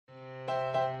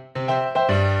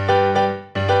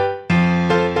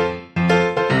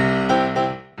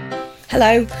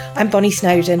Hello, I'm Bonnie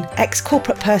Snowden,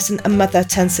 ex-corporate person and mother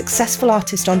turned successful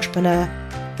artist entrepreneur.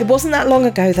 It wasn't that long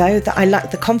ago though that I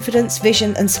lacked the confidence,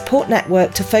 vision and support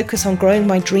network to focus on growing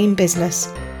my dream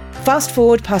business. Fast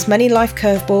forward past many life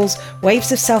curveballs,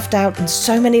 waves of self-doubt and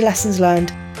so many lessons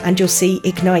learned, and you'll see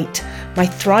Ignite, my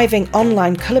thriving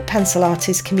online coloured pencil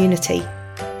artist community.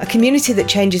 A community that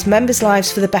changes members'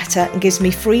 lives for the better and gives me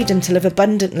freedom to live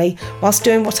abundantly whilst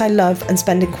doing what I love and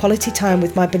spending quality time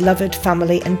with my beloved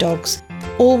family and dogs,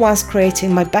 all whilst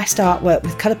creating my best artwork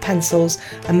with coloured pencils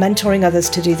and mentoring others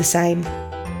to do the same.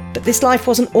 But this life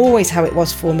wasn't always how it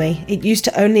was for me. It used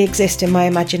to only exist in my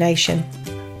imagination.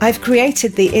 I've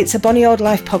created the It's a Bonnie Old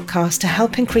Life podcast to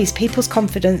help increase people's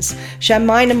confidence, share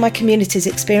mine and my community's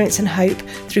experience and hope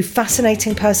through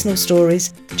fascinating personal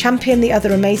stories, champion the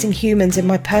other amazing humans in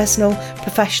my personal,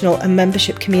 professional and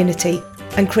membership community,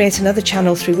 and create another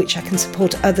channel through which I can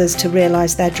support others to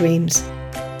realise their dreams.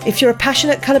 If you're a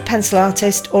passionate coloured pencil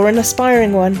artist or an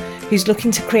aspiring one who's looking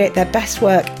to create their best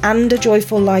work and a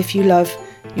joyful life you love,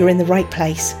 you're in the right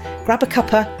place. Grab a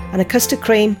cuppa and a custard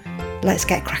cream. Let's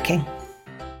get cracking.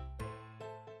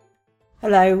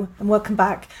 Hello and welcome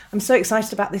back. I'm so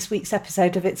excited about this week's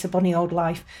episode of It's a Bonnie Old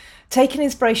Life. Taking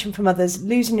inspiration from others,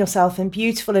 losing yourself in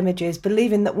beautiful images,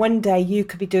 believing that one day you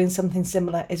could be doing something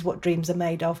similar is what dreams are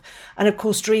made of. And of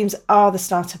course, dreams are the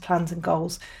start of plans and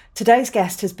goals. Today's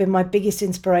guest has been my biggest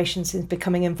inspiration since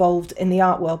becoming involved in the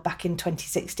art world back in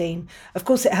 2016. Of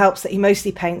course, it helps that he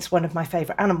mostly paints one of my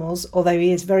favourite animals, although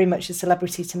he is very much a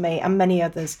celebrity to me and many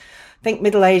others. Think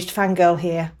middle-aged fangirl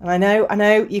here. And I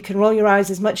know, you can roll your eyes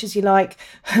as much as you like,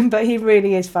 but he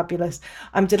really is fabulous.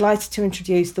 I'm delighted to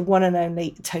introduce the one and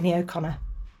only Tony O'Connor.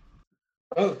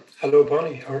 Oh, hello,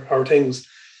 Bonnie. How are things?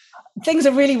 Things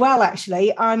are really well,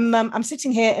 actually. I'm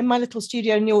sitting here in my little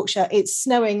studio in Yorkshire. It's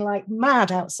snowing like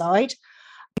mad outside.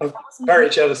 I'm very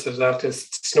jealous of that. It's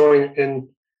snowing in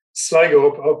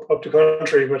Sligo up the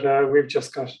country, but we've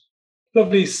just got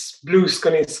lovely blue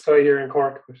sunny sky here in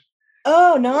Cork.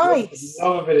 Oh, nice.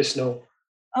 Love a bit of snow.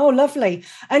 Oh, lovely.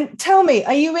 And tell me,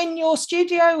 are you in your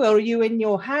studio or are you in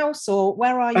your house or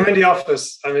where are you? I'm in the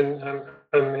office. I'm in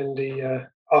the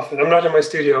office. I'm not in my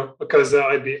studio because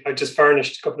I just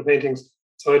varnished a couple of paintings,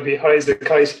 so I'd be high as a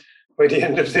kite by the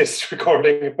end of this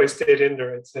recording if I stayed in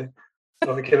there, I'd say.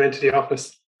 So I came into the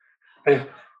office. I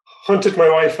hunted my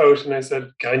wife out and I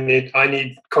said, I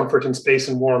need comfort and space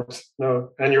and warmth.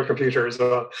 No, and your computer as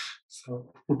well.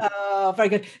 So. Oh, very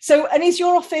good. So, and is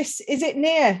your office, is it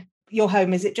near your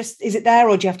home? Is it there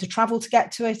or do you have to travel to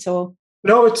get to it or?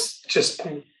 No, it's just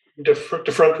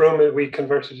the front room. We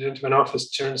converted it into an office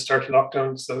during the start of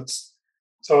lockdown. So it's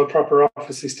all proper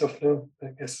officey stuff now, I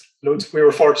guess. Loads. We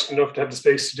were fortunate enough to have the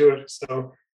space to do it.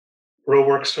 So Ro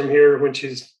works from here when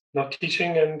she's not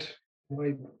teaching and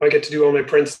I get to do all my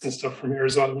prints and stuff from here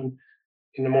as well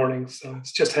in the morning. So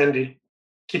it's just handy.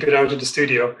 Keep it out of the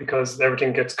studio because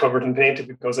everything gets covered and painted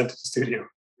that goes into the studio.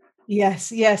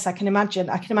 Yes, I can imagine.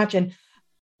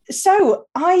 So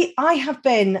I have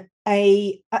been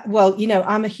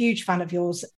I'm a huge fan of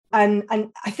yours. And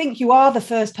I think you are the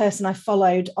first person I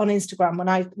followed on Instagram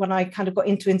when I kind of got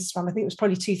into Instagram. I think it was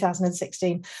probably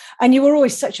 2016. And you were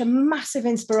always such a massive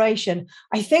inspiration,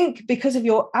 I think, because of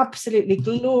your absolutely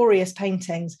glorious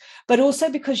paintings, but also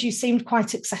because you seemed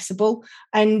quite accessible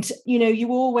and,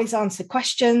 you always answered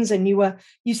questions and you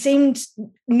seemed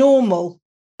normal.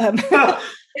 Thanks.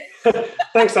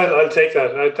 I'll take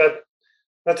that.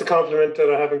 That's a compliment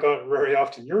that I haven't gotten very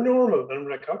often. You're normal. And I'm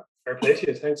like, oh, fair play to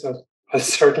you. Thanks. I'll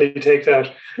certainly take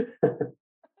that.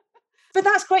 But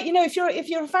that's great. If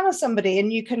you're a fan of somebody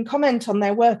and you can comment on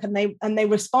their work and they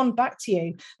respond back to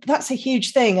you, that's a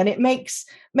huge thing. And it makes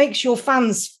your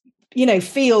fans,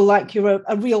 feel like you're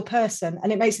a real person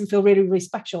and it makes them feel really, really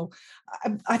special.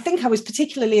 I think I was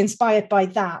particularly inspired by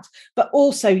that, but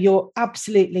also your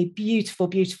absolutely beautiful,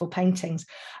 beautiful paintings.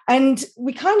 And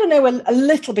we kind of know a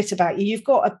little bit about you. You've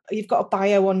got a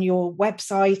bio on your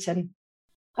website, and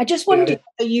I just wondered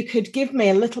whether you could give me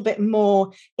a little bit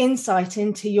more insight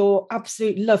into your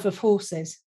absolute love of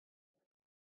horses.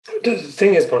 The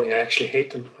thing is, Bonnie, I actually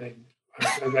hate them.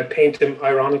 I paint them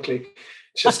ironically.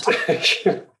 Just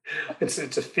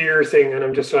it's a fear thing, and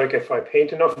I'm just like, if I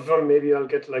paint enough of them, maybe I'll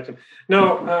get to like them.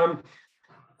 No,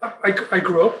 I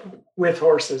grew up with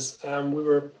horses.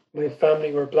 My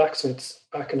family were blacksmiths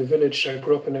back in the village. I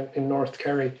grew up in North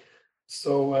Kerry,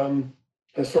 so.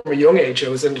 From a young age, I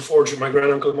was in the forge with my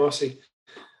granduncle Mossy.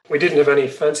 We didn't have any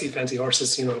fancy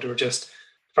horses, they were just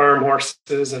farm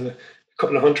horses and a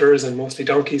couple of hunters and mostly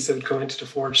donkeys that would come into the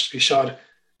forge to be shod.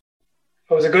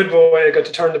 I was a good boy. I got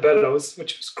to turn the bellows,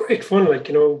 which was great fun. Like,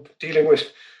 dealing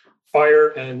with fire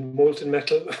and molten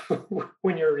metal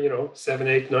when you're, 7,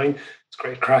 8, 9. It's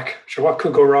great crack. Sure, what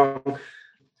could go wrong?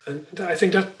 And I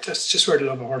think that's just where the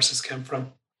love of horses came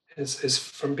from, is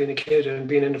from being a kid and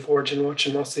being in the forge and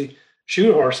watching Mossy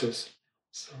shoot horses.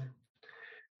 So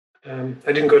I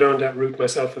didn't go down that route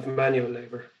myself of manual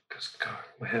labor because, God,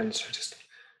 my hands are just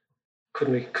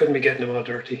couldn't be getting them all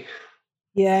dirty.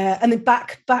 Yeah, and the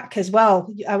back as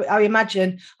well. I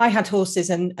imagine I had horses,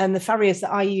 and the farriers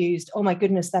that I used, oh my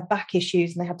goodness, their back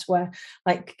issues, and they had to wear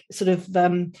like sort of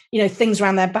things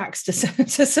around their backs to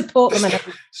support them. I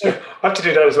have to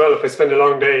do that as well if I spend a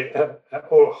long day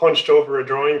hunched over a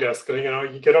drawing desk. And,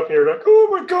 you get up and you're like, oh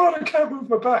my God, I can't move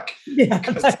my back. Yeah,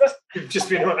 because you've just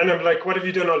been, and I'm like, what have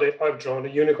you done all day? I've drawn a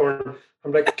unicorn.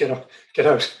 I'm like, get up, get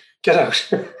out, get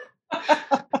out.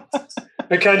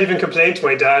 I can't even complain to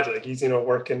my dad. Like, he's,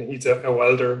 working, he's a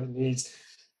welder, and he's,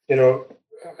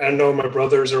 I know my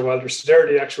brothers are welders, so they're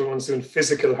the actual ones doing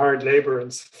physical hard labor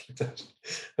and stuff like that.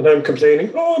 And I'm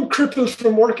complaining, oh, I'm crippled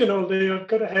from working all day. I've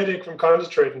got a headache from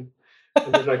concentrating.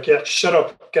 And they're like, yeah, shut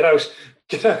up, get out,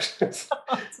 get out.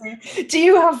 Do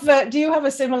you have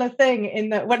a similar thing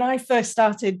in that when I first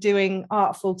started doing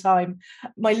art full time,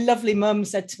 my lovely mum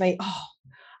said to me, oh,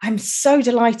 I'm so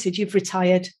delighted you've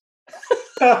retired.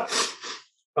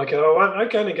 Like, I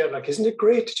kind of get like, isn't it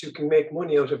great that you can make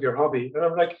money out of your hobby? And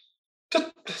I'm like,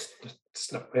 that's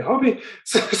not my hobby.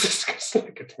 So it's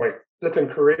like, it's my flipping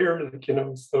career, like,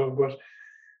 so, but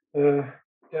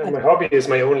yeah, my hobby is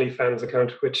my OnlyFans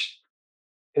account, which,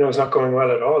 is not going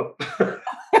well at all.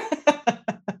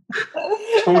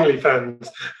 OnlyFans.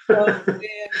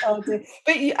 Oh dear.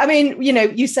 But I mean,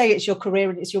 you say it's your career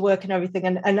and it's your work and everything,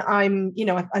 and I'm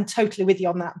totally with you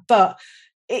on that, but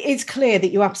it's clear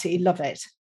that you absolutely love it.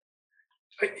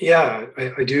 Yeah,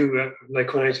 I do.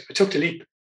 Like when I took the leap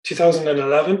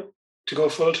 2011 to go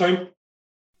full time,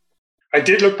 I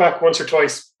did look back once or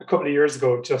twice a couple of years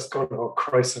ago, just going, oh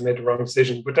Christ, I made the wrong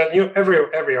decision. But then,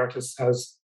 every artist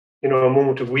has, a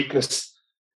moment of weakness.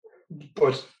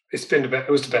 But it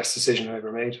was the best decision I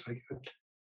ever made.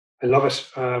 I love it.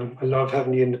 I love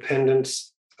having the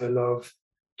independence. I love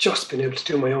just being able to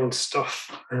do my own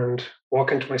stuff and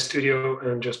walk into my studio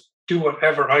and just do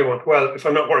whatever I want. Well, if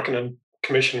I'm not working on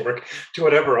commission work, do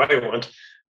whatever I want.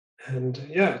 And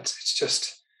yeah, it's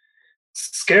just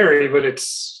scary, but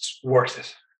it's worth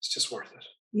it. It's just worth it.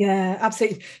 Yeah,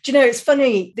 absolutely. Do you know, it's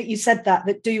funny that you said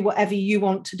that do whatever you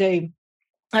want to do.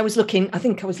 I was looking, I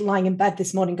think I was lying in bed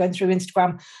this morning going through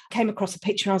Instagram, came across a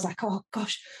picture and I was like, oh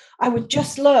gosh, I would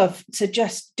just love to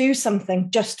just do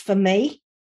something just for me.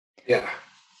 Yeah.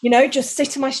 Just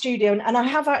sit in my studio. And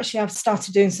I've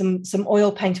started doing some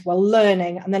oil painting while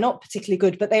learning, and they're not particularly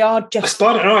good, but they are just...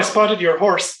 I spotted your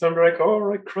horse. And I'm like, oh,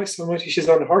 right, Christ almighty, she's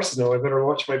on horses now. I better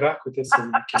watch my back with this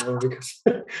one, because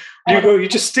you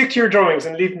just stick to your drawings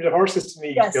and leave the horses to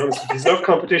me, yes. To be honest. There's no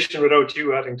competition without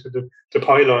you adding to the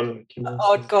pile-on.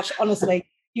 Oh, gosh, honestly,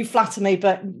 you flatter me,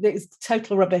 but it's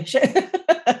total rubbish.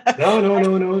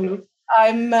 No.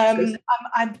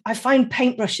 I find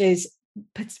paintbrushes...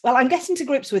 Well, I'm getting to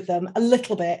grips with them a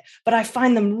little bit, but I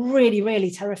find them really, really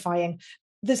terrifying.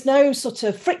 There's no sort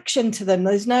of friction to them.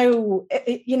 There's no,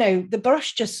 the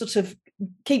brush just sort of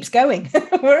keeps going.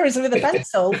 Whereas with a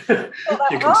pencil, that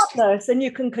hardness and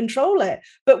you can control it.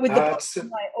 But with the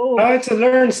it's a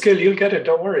learned skill. You'll get it.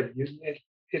 Don't worry.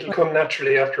 It'll come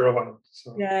naturally after a while.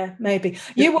 So. Yeah, maybe.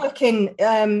 You work do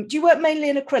you work mainly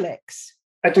in acrylics?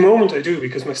 At the moment, I do,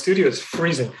 because my studio is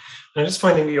freezing. I'm just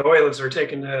finding the oils are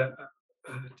taking a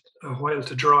while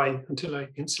to dry until I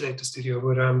insulate the studio.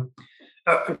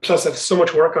 But plus, I have so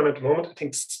much work on at the moment. I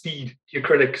think speed, the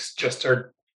acrylics just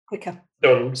are quicker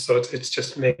done, so it's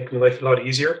just making life a lot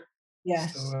easier.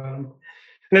 Yes. So, and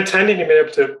it's handy to be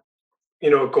able to,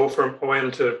 go from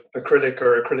oil to acrylic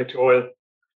or acrylic to oil.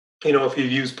 If you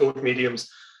use both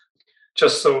mediums,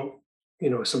 just so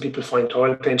some people find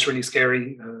oil paints really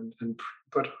scary,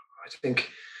 but I think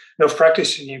enough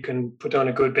practice, you can put down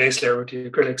a good base layer with the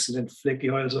acrylics and then flake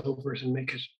the oils over it and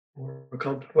make it more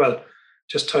comfortable. Well,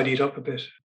 just tidy it up a bit.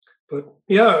 But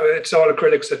yeah, it's all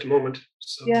acrylics at the moment.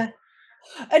 So yeah.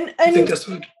 And I think that's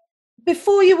what...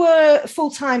 Before you were a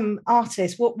full-time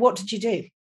artist, what did you do?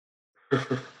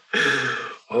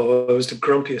 I was the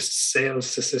grumpiest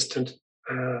sales assistant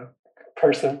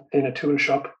person in a tool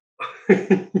shop.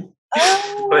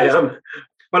 Oh. I am.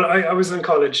 Well, I was in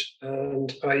college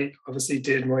and I obviously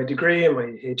did my degree and my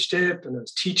HDip, and I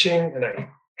was teaching and I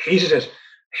hated it.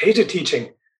 I hated teaching.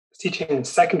 I was teaching in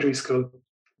secondary school.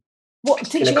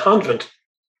 What, in a convent.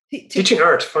 Teaching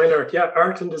art, fine art. Yeah,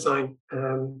 art and design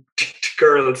to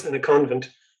girls in a convent.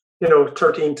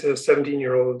 13 to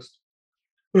 17-year-olds.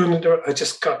 And I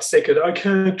just got sick of it. I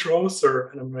can't draw, sir.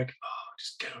 And I'm like, oh,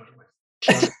 just get out of my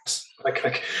class.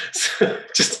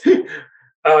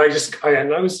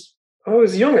 I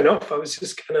was young enough. I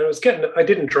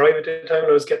didn't drive at the time.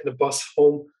 I was getting the bus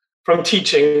home from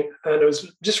teaching, and I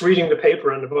was just reading the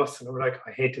paper on the bus, and I was like,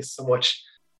 I hate this so much.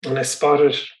 And I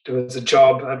spotted there was a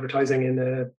job advertising in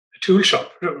a tool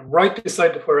shop right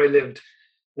beside where I lived.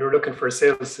 They were looking for a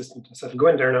sales assistant. I said, I'll go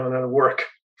in there now and I'll work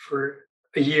for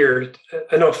a year,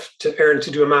 enough to earn to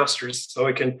do a master's, so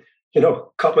I can,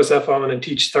 cut myself on and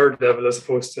teach third level as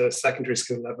opposed to secondary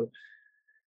school level.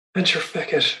 And sure,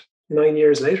 feck it, 9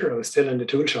 years later, I was still in the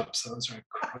tool shop. So I was like,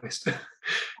 Christ,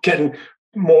 getting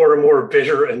more and more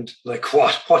bitter and like,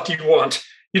 what do you want?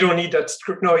 You don't need that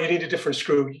screw. No, you need a different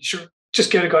screw. You should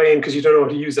just get a guy in because you don't know how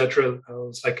to use that drill. I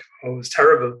was like, oh, it was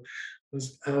terrible.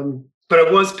 But I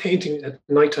was painting at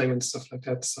nighttime and stuff like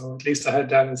that. So at least I had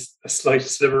that as a slight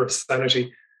sliver of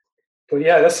sanity. But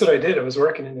yeah, that's what I did. I was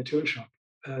working in a tool shop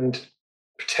and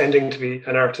pretending to be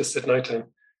an artist at nighttime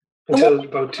until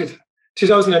about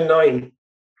 2009.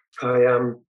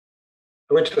 I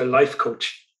went to a life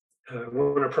coach,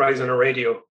 won a prize on a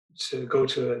radio to go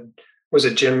to a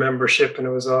gym membership, and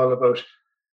it was all about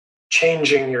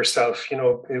changing yourself.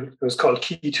 It was called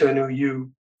Key to a New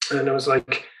You, and it was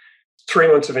like 3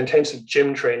 months of intensive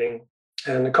gym training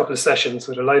and a couple of sessions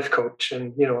with a life coach,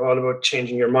 and all about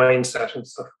changing your mindset and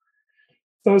stuff.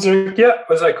 So I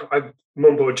was like, I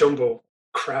mumbo jumbo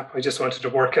crap. I just wanted to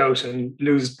work out and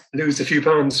lose a few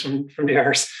pounds from the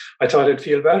arse. I thought I'd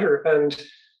feel better, and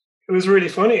it was really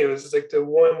funny. It was like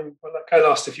I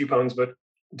lost a few pounds, but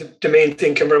the main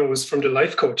thing came from was from the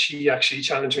life coach. He actually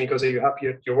challenged me. He goes, "Are you happy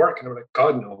at your work?" And I'm like,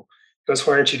 "God, no." He goes,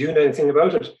 "Why aren't you doing anything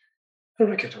about it?" I'm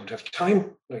like, "I don't have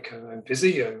time. Like, I'm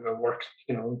busy. I work,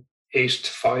 8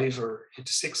 to 5 or 8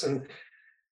 to 6." And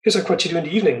he's like, "What you do in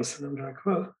the evenings?" And I'm like,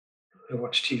 "Well, I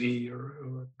watch TV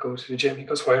or go to the gym." He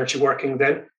goes, "Why aren't you working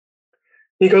then?"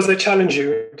 He goes, "I challenge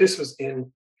you." This was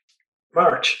in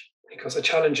March. He goes, "I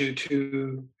challenge you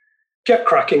to get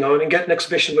cracking on and get an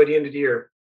exhibition by the end of the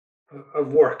year of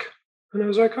work." And I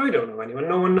was like, "I don't know anyone.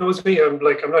 No one knows me. I'm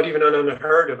not even on a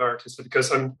herd of artists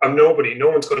because I'm nobody. No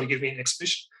one's going to give me an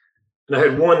exhibition." And I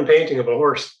had one painting of a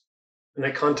horse, and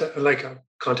I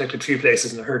contacted a few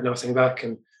places and I heard nothing back.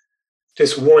 And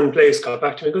this one place got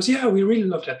back to me and goes, "Yeah, we really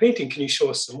love that painting. Can you show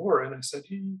us some more?" And I said,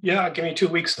 "Yeah, give me 2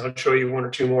 weeks and I'll show you 1 or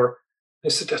 2 more."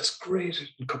 And I said, "That's great." And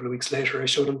a couple of weeks later, I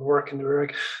showed them the work and they were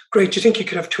like, "Great, do you think you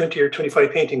could have 20 or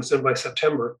 25 paintings done by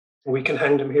September? And we can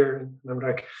hang them here?" And I'm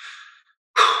like,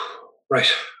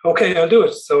 "Right, okay, I'll do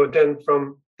it." So then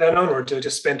from then onwards, I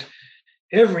just spent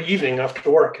every evening after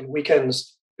work and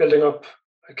weekends building up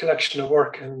a collection of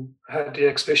work, and I had the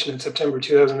exhibition in September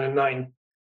 2009.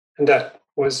 And that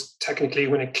was technically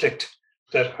when it clicked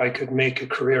that I could make a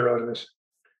career out of it.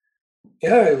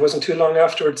 Yeah, it wasn't too long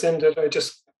afterwards then that I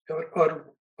just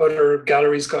other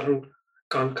galleries got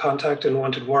contact and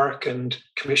wanted work, and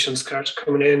commissions started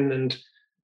coming in, and I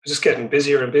was just getting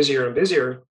busier and busier and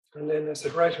busier. And then I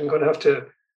said, right,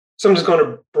 something's going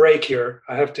to break here.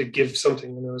 I have to give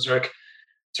something. And I was like,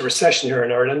 it's a recession here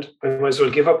in Ireland. I might as well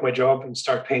give up my job and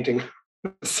start painting.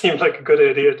 It seemed like a good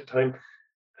idea at the time.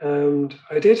 And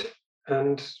I did.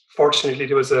 And fortunately,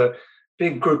 there was a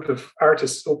big group of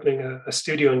artists opening a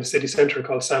studio in the city centre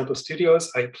called Sample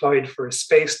Studios. I applied for a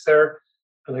space there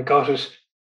and I got it.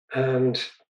 And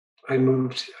I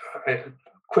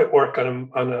quit work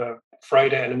on a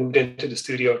Friday and I moved into the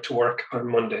studio to work on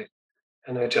Monday.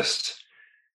 And I just,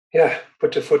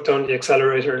 put the foot down the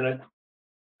accelerator and I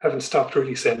haven't stopped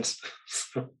really since.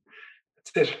 So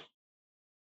that's it.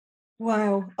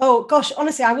 Wow. Oh, gosh,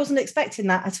 honestly, I wasn't expecting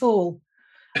that at all.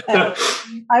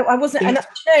 I wasn't, and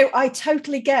I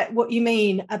totally get what you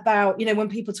mean about, when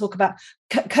people talk about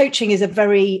coaching is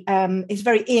very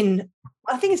in.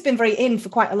 I think it's been very in for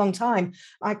quite a long time.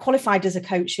 I qualified as a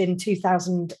coach in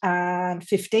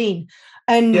 2015,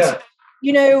 and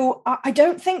I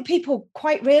don't think people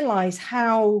quite realise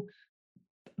how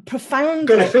profound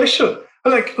beneficial.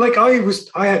 Like I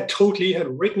had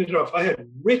written it off. I had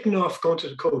written off going to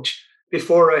the coach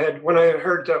when I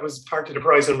heard that was part of the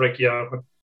prize. I'm like, yeah, but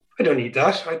I don't need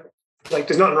that.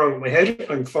 There's nothing wrong with my head.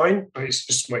 I'm fine. It's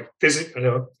just my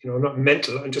physical, not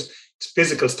mental. It's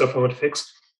physical stuff I want to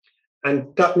fix.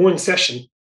 And that one session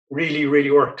really,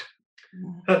 really worked.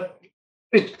 And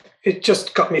it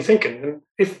just got me thinking. And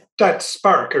if that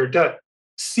spark or that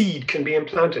seed can be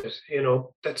implanted,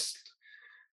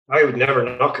 I would never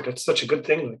knock it. It's such a good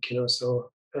thing,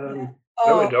 So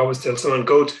I would always tell someone,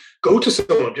 go to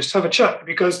someone, just have a chat,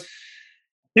 because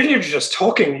Even if you're just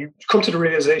talking, you come to the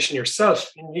realization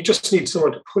yourself, and you just need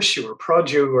someone to push you or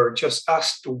prod you or just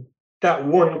ask that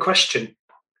one question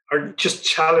or just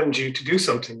challenge you to do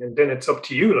something. And then it's up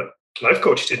to you. Like, life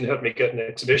coach didn't help me get an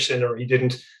exhibition, or he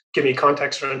didn't give me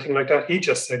context or anything like that. He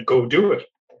just said, go do it.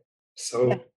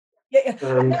 So yeah.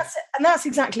 And that's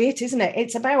exactly it, isn't it?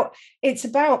 It's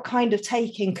about kind of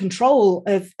taking control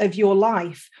of your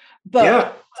life,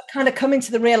 but kind of coming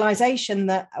to the realization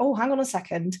that, oh, hang on a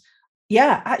second.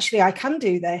 Yeah, actually, I can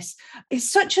do this. It's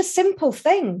such a simple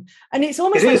thing. And it's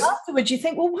almost like afterwards you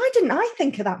think, well, why didn't I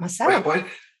think of that myself?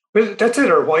 Well, that's it.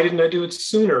 Or why didn't I do it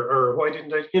sooner? Or why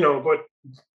didn't I, but,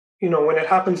 when it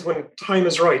happens, when time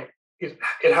is right, it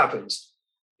happens.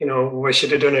 I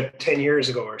should have done it 10 years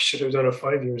ago, or should have done it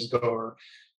 5 years ago, or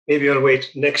maybe I'll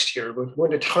wait next year. But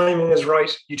when the timing is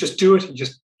right, you just do it. You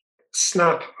just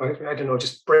snap. I don't know,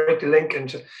 just break the link.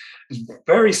 And it's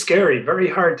very scary, very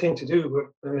hard thing to do.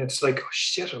 And it's like, oh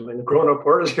shit, I'm in a grown-up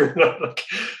world here now.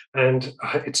 And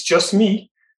it's just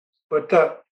me. But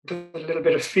that little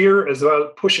bit of fear as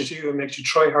well pushes you and makes you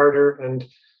try harder. And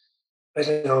I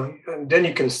don't know. And then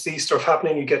you can see stuff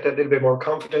happening. You get that little bit more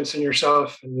confidence in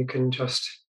yourself, and you can just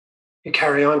you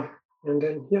carry on. And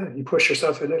then you push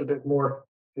yourself a little bit more.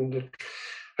 And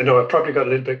I know I've probably got a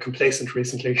little bit complacent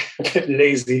recently, a bit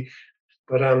lazy,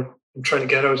 but I'm trying to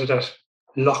get out of that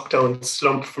lockdown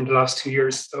slump from the last 2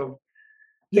 years. So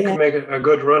I think I'll make a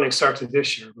good running start to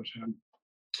this year, but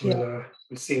we'll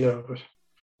see now. But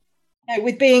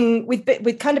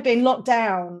with kind of being locked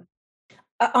down,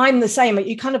 I'm the same.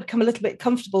 You kind of become a little bit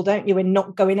comfortable, don't you, in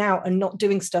not going out and not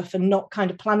doing stuff and not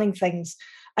kind of planning things.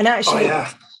 And actually,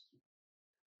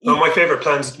 well, my favorite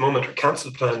plans at the moment are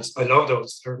cancelled plans. I love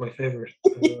those. They're my favorite.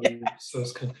 So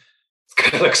it's kind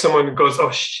of like someone who goes,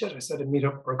 oh shit, I said I'd meet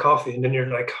up for a coffee. And then you're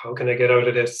like, how can I get out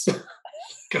of this?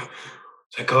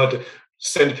 Thank God,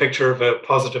 send a picture of a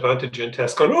positive antigen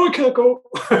test going, oh, I can't go.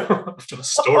 I've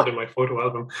just stored in my photo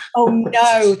album. Oh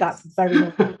no, that's very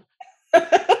nice.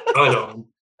 I know.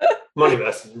 Money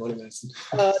medicine.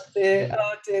 Oh dear,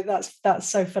 that's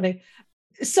so funny.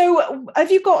 So have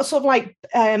you got sort of like,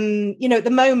 at the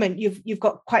moment you've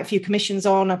got quite a few commissions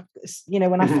on,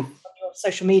 when I follow your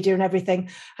social media and everything,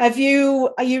 are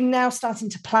you now starting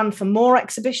to plan for more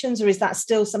exhibitions, or is that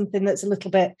still something that's a little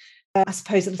bit, I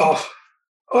suppose, a little bit?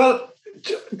 Well,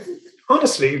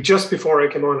 honestly, just before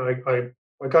I came on, I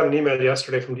got an email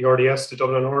yesterday from the RDS, the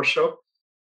Dublin Horse Show,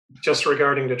 just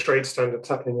regarding the trade stand that's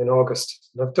happening in August.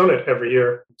 And I've done it every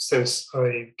year since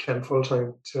I came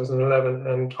full-time 2011.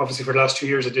 And obviously for the last 2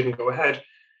 years, it didn't go ahead.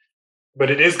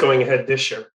 But it is going ahead this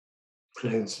year.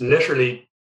 And it's literally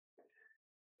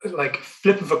like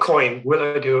flip of a coin. Will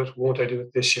I do it? Won't I do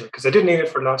it this year? Because I didn't need it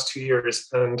for the last 2 years.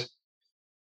 And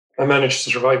I managed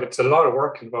to survive. It's a lot of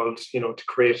work involved, to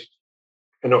create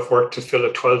enough work to fill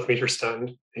a 12-meter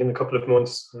stand in a couple of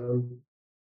months.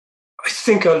 I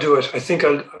think I'll do it. I think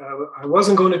I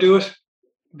wasn't going to do it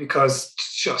because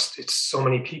it's so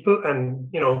many people, and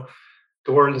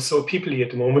the world is so people-y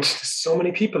at the moment. There's so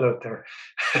many people out there.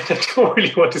 I don't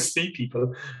really want to see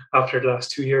people after the last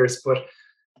 2 years, but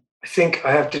I think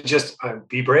I have to just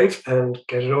be brave and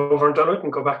get it over and done with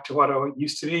and go back to what I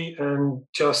used to be and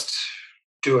just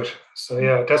do it.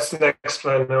 So that's the next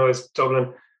plan now, is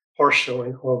Dublin Horse Show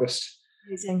in August.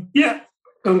 Amazing. Yeah,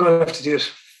 I'm going to have to do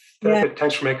it.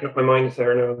 Thanks for making up my mind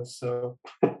there now. So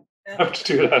I have to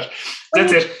do that.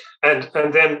 That's it. And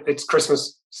then it's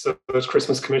Christmas. So it's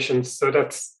Christmas commissions. So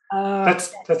that's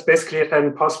basically it.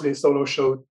 And possibly a solo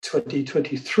show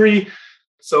 2023.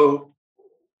 So,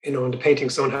 and the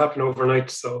paintings don't happen overnight.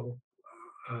 So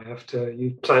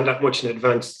you plan that much in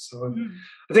advance. So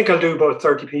I think I'll do about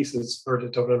 30 pieces for the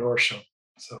Dublin Horse Show.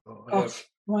 So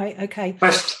right. Okay.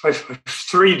 I've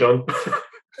 3 done.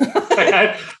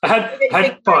 I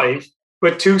had 5,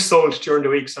 but 2 sold during the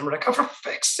week. So I'm like, oh, for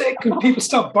fuck's sake, can people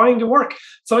stop buying the work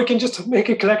so I can just make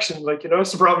a collection? Like,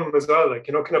 that's the problem as well. Like,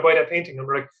 can I buy that painting? I'm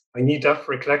like, I need that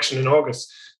for a collection in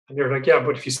August. And they're like, yeah,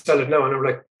 but if you sell it now, and I'm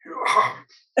like,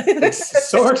 it's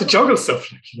so hard to juggle stuff.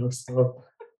 So.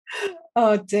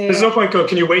 Oh dear. There's no point going,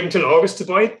 can you wait until August to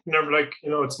buy it? And I'm like,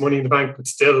 it's money in the bank, but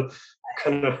still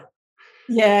kind of.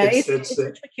 Yeah, it's a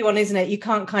tricky one, isn't it? You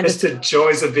can't it's the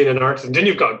joys of being an artist. And then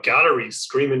you've got galleries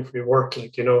screaming for your work,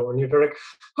 and you're like,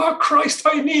 oh Christ,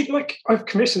 I have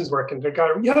commissions working in their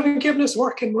gallery. You haven't given us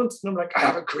work in months. And I'm like, I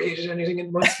haven't created anything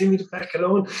in months. Leave me the back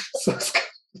alone. So it's kind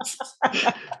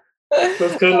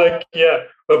of like,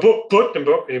 But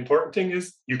the important thing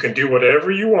is you can do whatever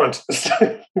you want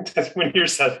when you're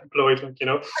self-employed,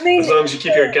 as long as you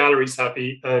keep your galleries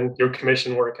happy and your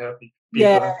commission work happy.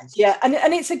 Yeah.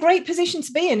 And it's a great position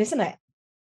to be in, isn't it?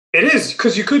 It is,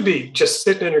 because you could be just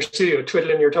sitting in your studio,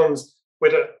 twiddling your thumbs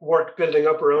with a work building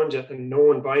up around you and no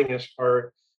one buying it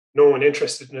or no one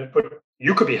interested in it. But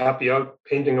you could be happy out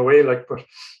painting away, like, but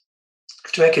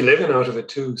to make a living out of it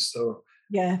too. So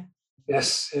Yeah.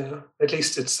 yes, yeah, at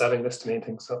least it's selling. That's the main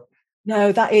thing. So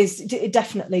No, that is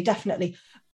definitely, definitely.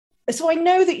 So I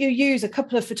know that you use a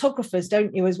couple of photographers,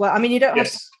 don't you, as well? I mean,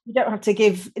 yes. you don't have to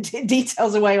give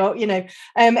details away, or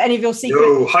any of your secrets.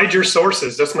 No, hide your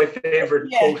sources. That's my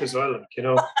favorite Yeah. quote as well. Like,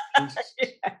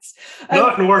 Yes.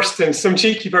 Nothing worse than some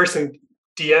cheeky person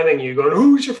DMing you going,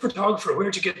 "Who's your photographer?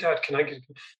 Where'd you get that? Can I get?"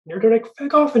 And you're like,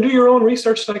 "Fuck off and do your own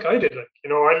research like I did." Like,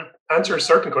 I'll answer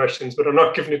certain questions, but I'm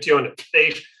not giving it to you on a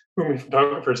plate who my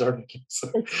photographers are.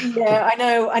 So. Yeah,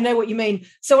 I know what you mean.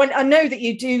 So I know that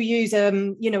you do use a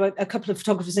couple of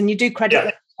photographers, and you do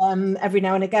credit them every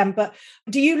now and again. But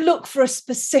do you look for a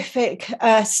specific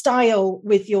style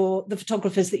with the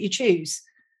photographers that you choose?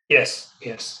 Yes,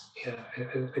 yeah,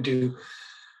 I do.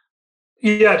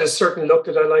 Yeah, there's a certain look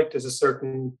that I like. There's a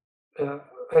certain, and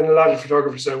a lot of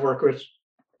photographers I work with,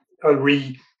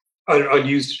 I'll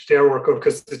use their work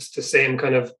because it's the same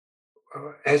kind of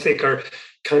ethic or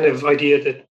kind of idea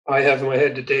that I have in my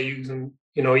head that they use. And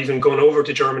even going over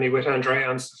to Germany with Andrea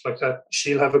and stuff like that,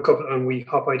 she'll have a couple, and we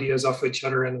hop ideas off each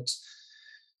other, and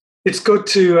it's good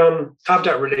to have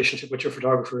that relationship with your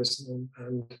photographers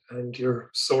and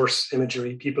your source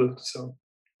imagery people. So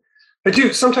I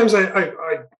do. Sometimes I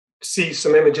see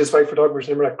some images by photographers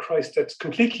and I'm like, Christ, that's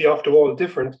completely off the wall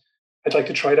different. I'd like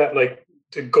to try that, like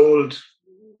the gold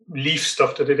leaf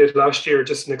stuff that I did last year,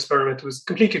 just an experiment. It was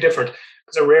completely different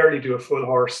because I rarely do a full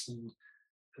horse and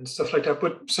stuff like that.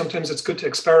 But sometimes it's good to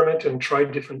experiment and try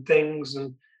different things.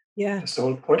 And that's the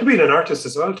whole point of being an artist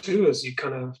as well, too, is you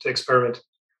kind of have to experiment.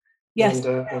 Yes.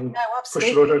 And push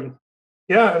it out.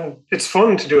 Yeah, and it's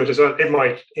fun to do it as well. It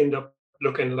might end up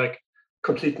looking like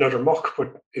complete and utter muck,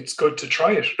 but it's good to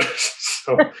try it.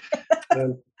 So,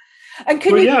 and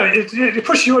it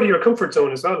pushes you out of your comfort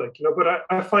zone as well. Like, but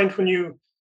I find when you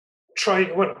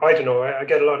try, well, I don't know, I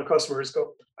get a lot of customers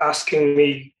asking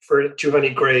me for do you have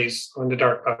any greys on the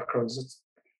dark backgrounds. It's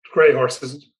grey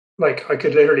horses. Like, I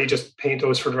could literally just paint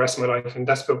those for the rest of my life, and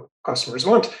that's what customers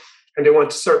want. And they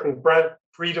want a certain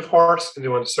breed of horse, and they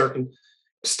want a certain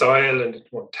style, and they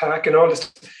want tack and all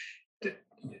this.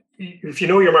 If you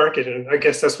know your market, and I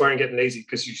guess that's why I'm getting lazy,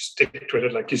 because you stick to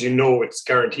it, like, because it's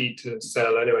guaranteed to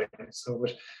sell anyway. So,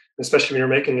 but especially when you're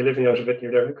making a living out of it, and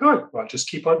you're there, like, oh, well, just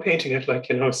keep on painting it, like,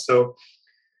 So,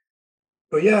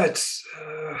 but yeah, it's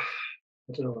I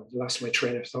don't know. I lost my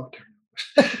train of thought there.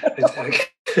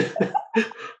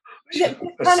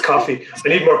 That's coffee. I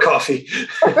need more coffee.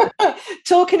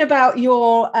 Talking about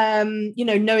your,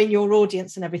 knowing your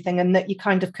audience and everything, and that you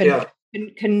kind of can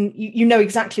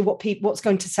exactly what's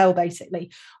going to sell,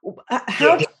 basically.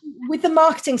 With the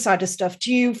marketing side of stuff,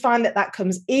 do you find that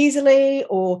comes easily,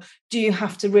 or do you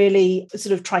have to really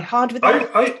sort of try hard with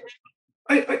that?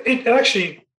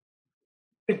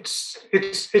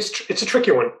 It's a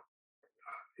tricky one.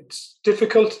 It's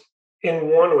difficult in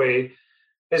one way,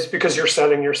 is because you're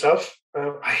selling yourself.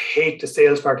 I hate the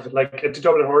sales part of it. Like at the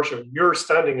Dublin Horse Show, you're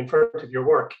standing in front of your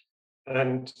work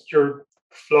and you're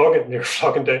flogging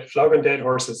dead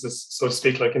horses, so to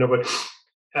speak. Like, but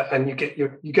and you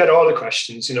get all the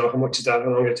questions. How much is that? How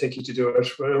long will it take you to do it?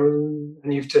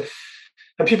 And you have to.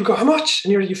 And people go, how much?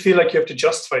 And you feel like you have to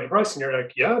justify the price, and you're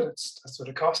like, yeah, that's what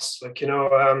it costs. Like,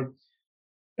 and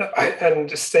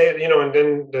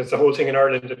then there's the whole thing in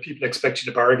Ireland that people expect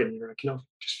you to bargain. You're like,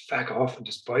 just back off and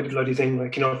just buy the bloody thing.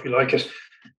 Like, if you like it.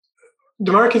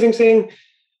 The marketing thing,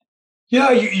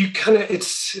 yeah, you kind of,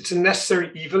 it's a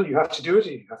necessary evil. You have to do it.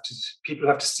 People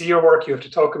have to see your work. You have to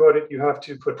talk about it. You have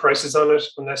to put prices on it,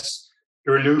 unless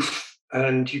you're aloof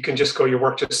and you can just go, your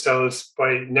work just sells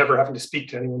by never having to speak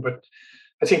to anyone. But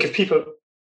I think if people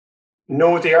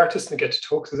know the artist and get to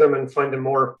talk to them and find them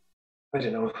more, I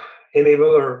don't know,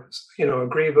 amiable or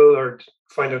agreeable, or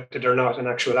find out that they're not an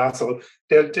actual asshole,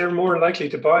 they're more likely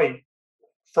to buy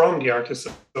from the artist.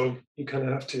 So you kind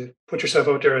of have to put yourself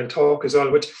out there and talk as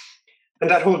well. And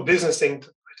that whole business thing,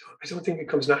 I don't think it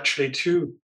comes naturally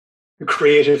to the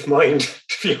creative mind,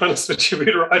 to be honest with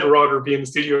you. I'd rather be in the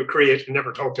studio, create, and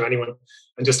never talk to anyone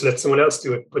and just let someone else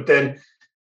do it. But then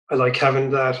I like having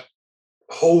that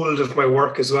hold of my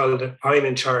work as well, that I'm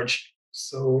in charge.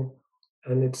 So,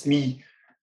 and it's me.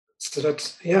 So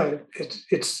that's,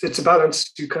 it's a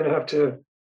balance. You kind of have to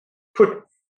put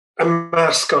a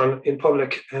mask on in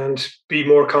public and be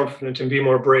more confident and be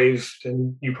more brave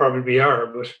than you probably are,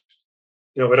 but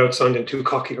without sounding too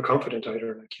cocky or confident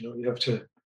either. Like, you have to,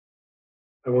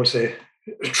 I won't say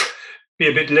be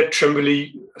a bit lip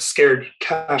trembly, a scared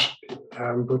cat,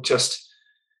 but just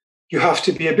you have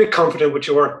to be a bit confident with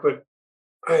your work. But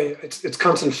it's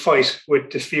constant fight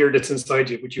with the fear that's inside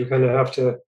you, but you kind of have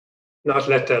to not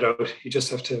let that out. You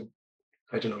just have to,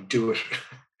 I don't know, do it.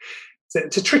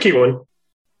 It's a tricky one,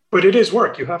 but it is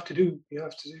work. You have to do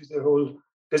the whole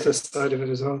business side of it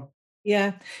as well.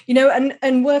 Yeah,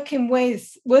 and working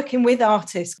with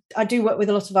artists, I do work with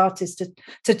a lot of artists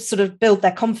to sort of build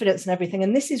their confidence and everything.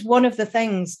 And this is one of the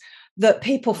things that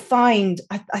people find,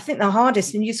 I think, the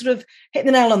hardest. And you sort of hit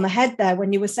the nail on the head there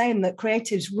when you were saying that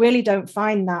creatives really don't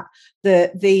find that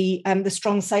the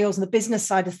strong sales and the business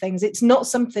side of things. It's not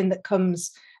something that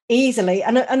comes easily.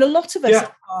 And a lot of us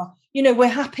are, we're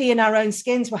happy in our own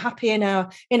skins, we're happy in our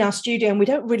studio, and we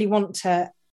don't really want to.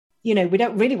 We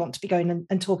don't really want to be going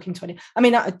and talking to anyone. I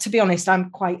mean, to be honest,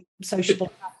 I'm quite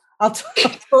sociable. I'll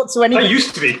talk to anyone. I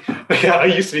used to be. Yeah, I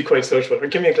used to be quite sociable. Or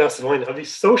give me a glass of wine. I'll be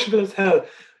sociable as hell.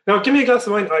 Now, give me a glass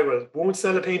of wine. I won't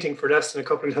sell a painting for less than a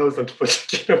couple of thousand.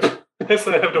 But unless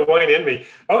I have the wine in me,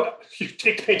 you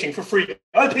take the painting for free.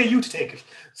 I'll pay you to take it.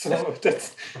 So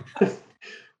that's.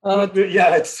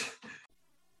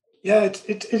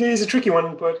 It is a tricky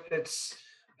one, but it's.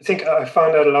 I think I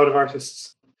found out a lot of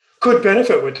artists could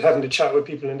benefit with having to chat with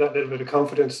people in that little bit of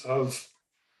confidence of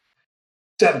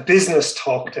that business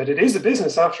talk, that it is a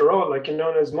business after all. Like,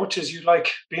 as much as you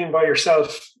like being by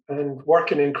yourself and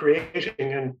working and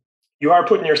creating, and you are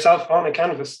putting yourself on a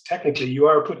canvas, technically, you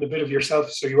are putting a bit of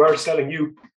yourself. So you are selling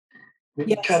you.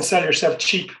 You can't sell yourself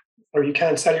cheap, or you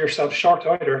can't sell yourself short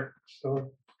either.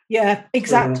 So yeah,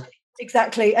 exactly.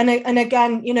 Exactly. And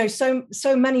again,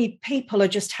 so many people are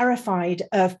just terrified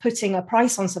of putting a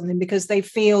price on something because they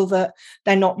feel that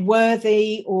they're not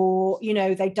worthy, or,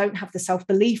 they don't have the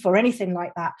self-belief or anything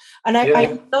like that. And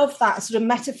I love that sort of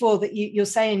metaphor that you're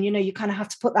saying, you kind of have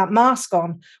to put that mask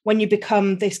on when you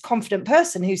become this confident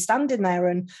person who's standing there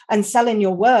and selling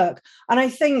your work. And I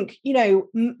think, a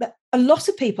lot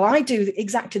of people, I do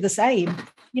exactly the same.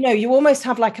 You almost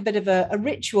have like a bit of a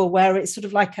ritual where it's sort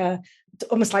of like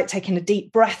almost like taking a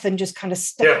deep breath and just kind of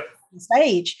step on the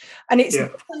stage. And it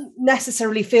doesn't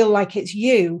necessarily feel like it's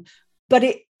you, but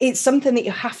it's something that you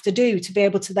have to do to be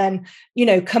able to then,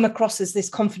 come across as this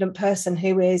confident person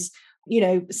who is,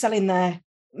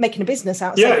 making a business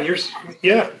out of it.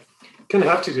 Kind of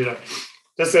have to do that.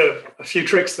 There's a few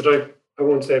tricks that I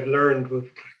won't say I've learned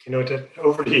with,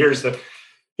 over the years, that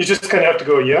you just kind of have to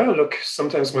go, look,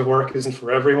 sometimes my work isn't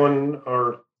for everyone,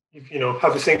 or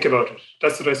have a think about it.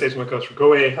 That's what I say to my customer.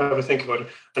 Go away, have a think about it.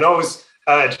 And always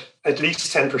add at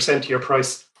least 10% to your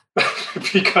price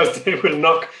because they will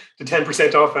knock the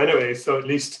 10% off anyway. So at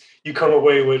least you come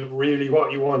away with really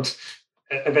what you want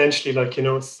eventually,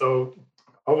 so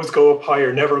always go up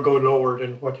higher, never go lower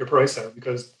than what your price are,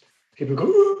 because people go,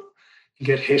 ooh, you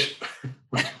get hit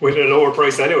with a lower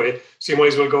price anyway. So you might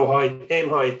as well go high, aim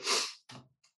high.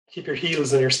 Keep your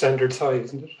heels and your standards high,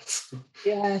 isn't it?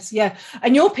 Yes, yeah.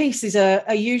 And your pieces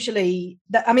are usually,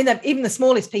 even the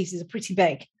smallest pieces are pretty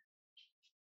big.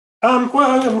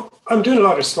 Well, I'm doing a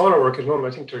lot of smaller work at the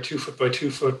moment. I think they're 2 foot by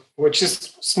 2 foot, which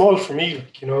is small for me.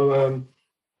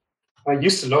 I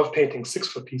used to love painting 6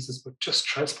 foot pieces, but just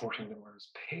transporting them was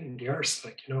a pain in the arse,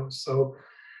 So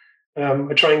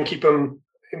I try and keep them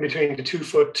in between the 2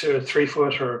 foot to 3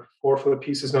 foot or 4 foot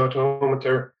pieces now at the moment.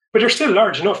 But they're still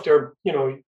large enough. They're,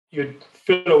 you'd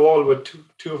fill a wall with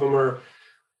two of them, or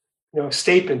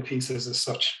statement pieces as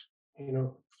such.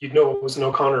 You'd know it was an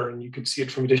O'Connor and you could see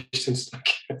it from a distance.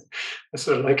 That's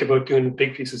what I like about doing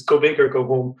big pieces. Go big or go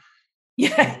home.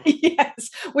 Yeah, yes.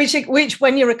 Which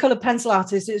when you're a coloured pencil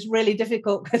artist, it's really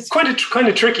difficult. It's kind of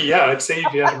tricky. Yeah, I'd say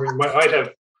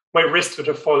my wrist would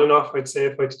have fallen off. I'd say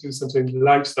if I had to do something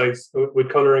life size with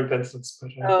colouring pencils,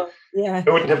 but I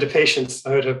wouldn't have the patience.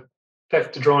 I would have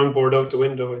pecked the drawing board out the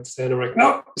window and say, I'm like,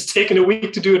 no, it's taking a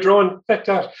week to do a drawing. Peck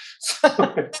that.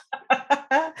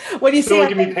 Well, you see, don't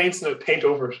give me paints and I'll paint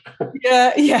over it.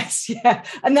 Yeah.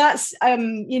 And that's, I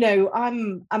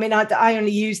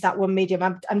only use that one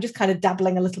medium. I'm just kind of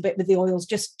dabbling a little bit with the oils,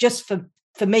 just for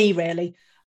me, really.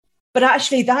 But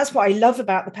actually, that's what I love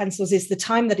about the pencils, is the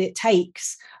time that it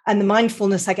takes and the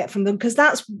mindfulness I get from them, because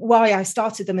that's why I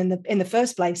started them in the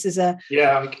first place. I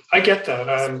get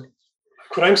that.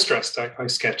 When I'm stressed, I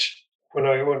sketch. When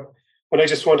I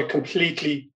just want to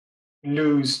completely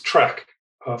lose track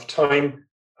of time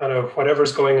and of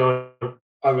whatever's going on,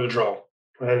 I will draw.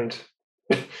 And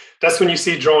that's when you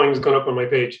see drawings going up on my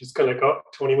page. It's kind of like, oh,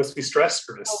 Tony must be stressed,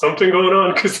 or there's something going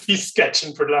on because he's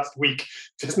sketching for the last week.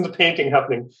 Isn't the painting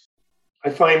happening? I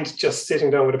find just sitting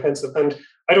down with a pencil, and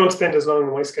I don't spend as long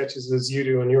in my sketches as you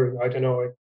do on your. I don't know.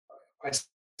 I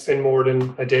spend more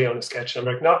than a day on a sketch. I'm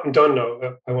like, no, I'm done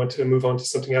now. I want to move on to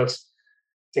something else.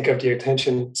 I think I have the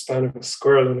attention span of a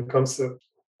squirrel when it comes to,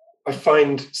 I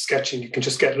find sketching, you can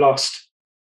just get lost.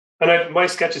 And my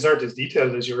sketches aren't as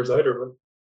detailed as yours either, but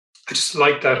I just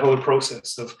like that whole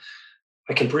process of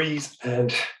I can breathe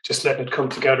and just letting it come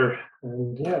together.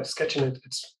 And yeah, sketching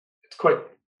it's quite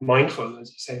mindful,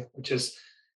 as you say, which is,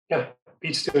 yeah,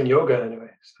 beats doing yoga anyway.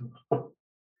 So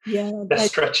Yeah. less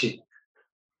stretchy.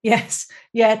 Yes.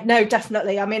 Yeah, no,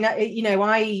 definitely. I mean,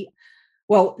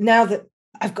 well, now that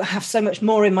have so much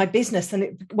more in my business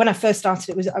than when I first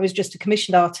started, I was just a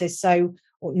commissioned artist. So,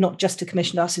 or not just a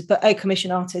commissioned artist, but a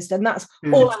commissioned artist. And that's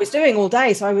all I was doing all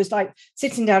day. So I was like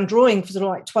sitting down drawing for sort of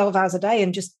like 12 hours a day,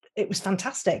 and just, it was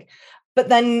fantastic. But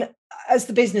then as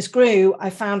the business grew, I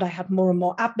found I had more and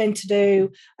more admin to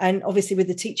do. And obviously with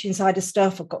the teaching side of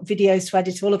stuff, I've got videos to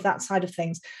edit, all of that side of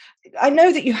things. I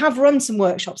know that you have run some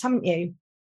workshops, haven't you?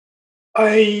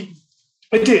 I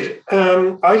did.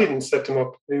 I didn't set them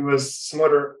up. It was some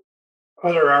other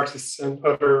artists and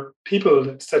other people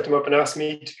that set them up and asked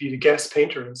me to be the guest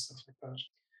painter and stuff like that,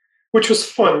 which was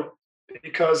fun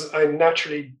because I'm not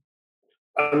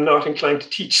inclined to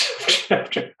teach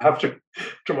after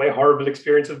my horrible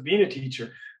experience of being a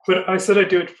teacher. But I said I'd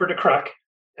do it for the crack,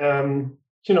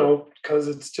 because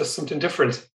it's just something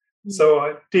different. Mm-hmm.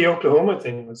 So the Oklahoma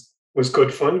thing was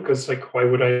good fun because, like, why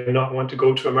would I not want to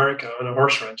go to America on a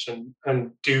horse ranch and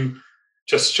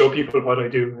just show people what I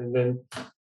do? And then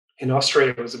in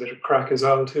Australia, it was a bit of crack as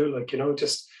well too. Like,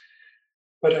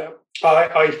 but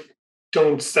I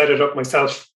don't set it up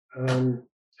myself. I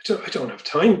don't have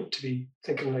time to be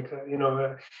thinking like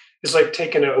that. It's like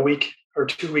taking a week or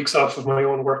 2 weeks off of my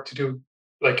own work to do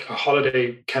like a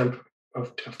holiday camp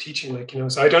of teaching. Like,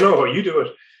 so I don't know how you do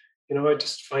it. I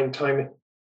just find time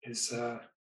is,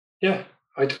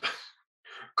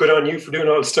 good on you for doing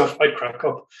all the stuff. I'd crack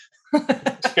up.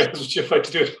 If I had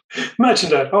to do it. Imagine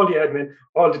that, all the admin,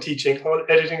 all the teaching, all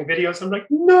editing videos. I'm like,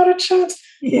 not a chance.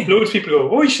 Yeah. Loads of people go,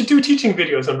 oh, you should do teaching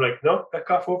videos. I'm like, no, back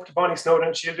off over to Bonnie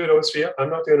Snowden. She'll do those for you. I'm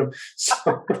not doing them.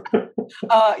 So.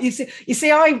 You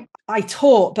see, I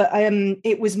taught, but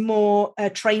it was more a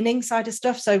training side of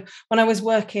stuff. So when I was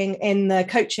working in the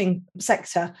coaching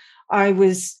sector, I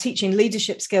was teaching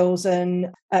leadership skills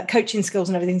and coaching skills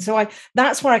and everything. So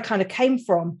that's where I kind of came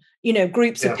from,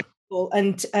 groups of people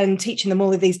and teaching them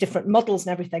all of these different models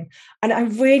and everything. And I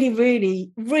really,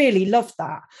 really, really loved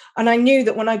that. And I knew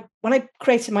that when I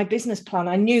created my business plan,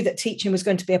 I knew that teaching was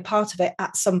going to be a part of it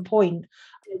at some point,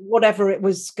 whatever it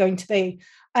was going to be.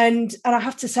 And I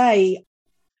have to say,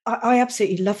 I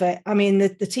absolutely love it. I mean, the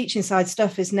teaching side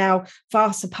stuff is now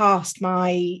far surpassed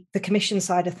the commission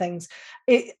side of things.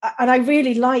 And I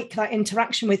really like that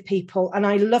interaction with people, and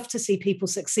I love to see people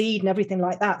succeed and everything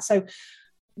like that. So,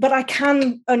 but I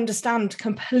can understand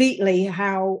completely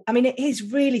how, I mean, it is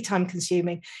really time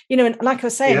consuming, and like I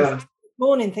was saying, this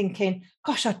morning thinking,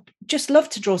 gosh, I'd just love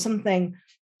to draw something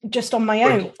just on my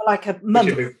own for like a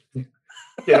month.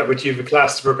 Yeah, but you have a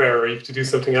class to prepare, or you have to do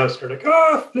something else. You're like,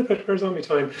 flip it, where's all my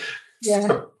time?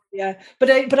 Yeah, yeah.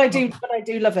 But I do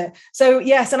love it. So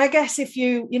yes, and I guess if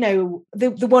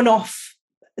the one-off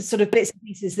sort of bits and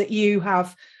pieces that you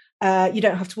have, you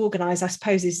don't have to organise, I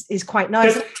suppose, is quite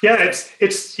nice.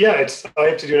 It's I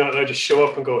have to do that, and I just show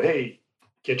up and go, hey,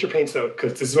 get your paints out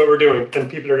because this is what we're doing.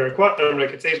 And people are like, what? And I'm like,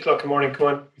 it's 8:00 in the morning. Come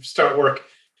on, start work.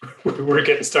 We're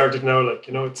getting started now. Like,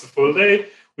 it's a full day.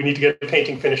 We need to get the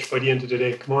painting finished by the end of the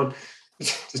day. Come on.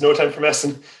 There's no time for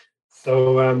messing.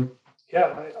 So, I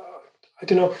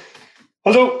don't know.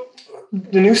 Although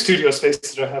the new studio space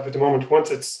that I have at the moment,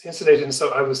 once it's insulated and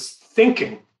so, I was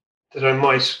thinking that I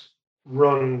might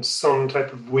run some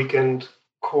type of weekend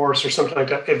course or something like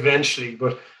that eventually,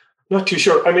 but not too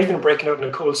sure. I'm even breaking out in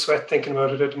a cold sweat thinking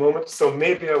about it at the moment. So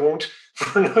maybe I won't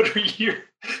for another year.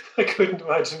 I couldn't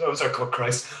imagine. I was like, oh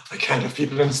Christ, I can't have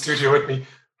people in the studio with me.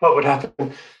 What would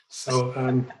happen? So,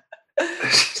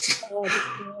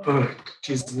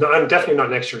 geez, no, I'm definitely not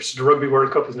next year. So the Rugby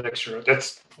World Cup is next year.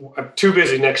 I'm too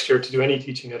busy next year to do any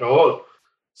teaching at all.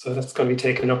 So that's going to be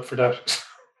taken up for that.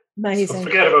 Amazing. So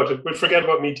forget about it. We'll forget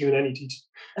about me doing any teaching.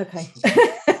 Okay.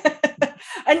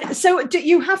 And so do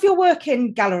you have your work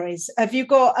in galleries? Have you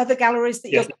got other galleries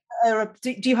that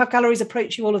do you have galleries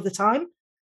approach you all of the time?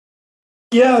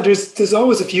 Yeah, there's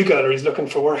always a few galleries looking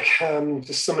for work.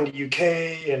 There's some in the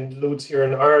UK and loads here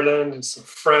in Ireland and some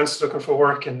France looking for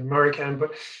work and American,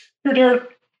 but you're there.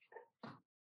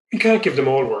 You can't give them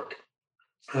all work,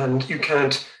 and you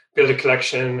can't build a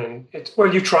collection. And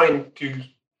you try and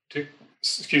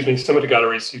some of the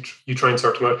galleries you try and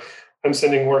sort them out. I'm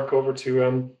sending work over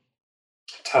to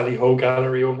Tally Ho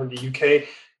Gallery over in the UK.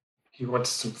 he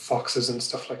wants some foxes and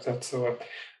stuff like that. So I've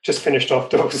just finished off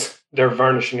those. They're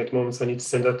varnishing at the moment, so I need to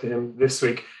send that to him this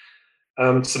week.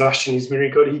 Sebastian, he's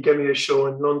really good. He gave me a show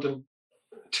in London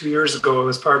 2 years ago. I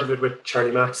was part of it with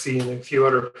Charlie Maxey and a few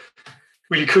other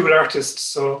really cool artists.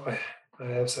 So I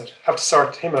have to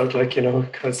sort him out, like,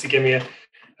 because he gave me a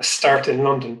start in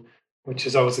London, which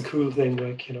is always a cool thing,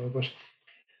 like, but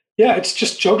yeah, it's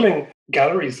just juggling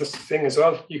galleries. That's the thing as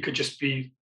well. You could just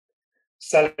be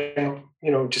selling,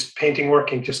 just painting,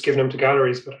 working, just giving them to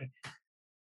galleries. But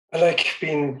I like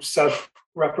being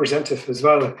self-representative as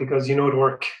well, because the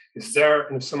work is there,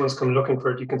 and if someone's come looking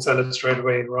for it, you can sell it straight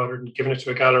away rather than giving it to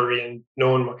a gallery and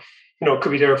knowing, it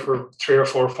could be there for 3 or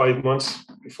 4 or 5 months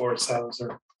before it sells,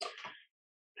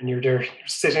 and you're there, you're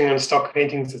sitting on stock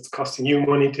paintings. It's costing you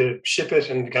money to ship it,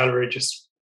 and the gallery just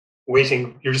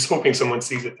waiting. You're just hoping someone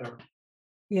sees it there.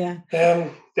 Yeah.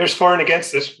 There's for and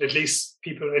against it. At least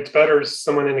it's better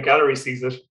someone in a gallery sees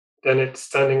it than it's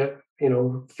standing,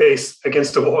 face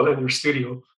against a wall in your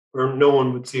studio where no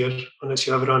one would see it unless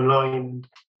you have it online.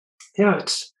 Yeah,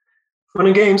 it's fun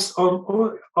and games.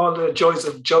 All the joys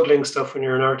of juggling stuff when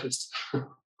you're an artist,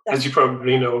 as you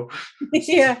probably know.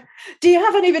 Yeah. Do you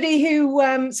have anybody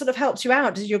who sort of helps you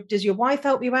out? Does your wife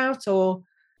help you out, or?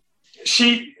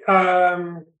 She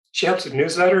helps with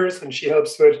newsletters, and she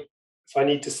helps with if I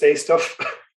need to say stuff.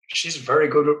 She's very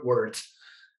good at words.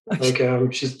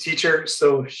 Like, she's a teacher,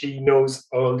 so she knows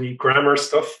all the grammar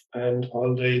stuff and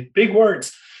all the big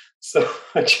words. So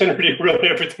I generally run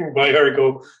everything by her.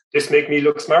 Go, this make me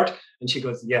look smart, and she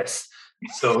goes, yes.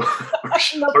 So,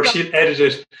 or she'll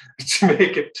edit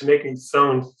it to make me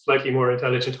sound slightly more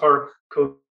intelligent or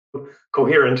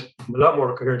coherent. I'm a lot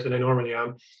more coherent than I normally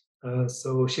am.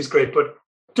 So she's great, but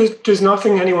there's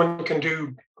nothing anyone can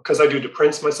do, because I do the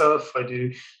prints myself. I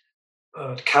do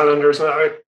the calendars.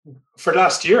 For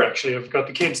last year, actually, I've got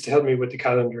the kids to help me with the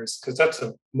calendars, because that's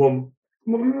a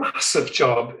massive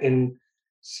job in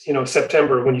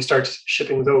September when you start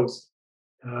shipping those.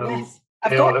 Yes,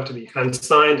 they all have to be hand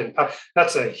signed, and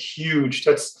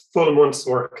that's full month's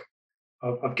work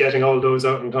of getting all those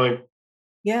out in time.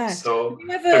 Yeah. So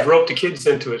I've roped the kids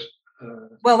into it.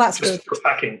 Well, that's just good for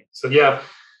packing. So yeah,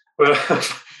 well,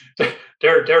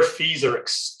 their fees are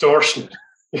extortionate.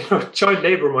 Child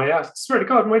labour, my ass. I swear to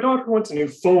God, my daughter wants a new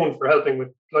phone for helping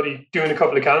with bloody doing a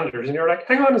couple of calendars, and you're like,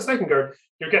 hang on a second, girl,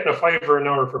 you're getting a $5 an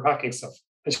hour for packing stuff.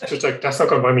 And she's just like, that's not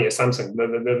going to buy me a Samsung. Blah,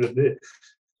 blah, blah, blah, blah.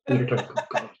 And you're like, oh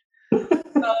God.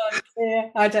 Oh, yeah.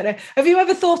 I don't know. Have you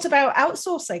ever thought about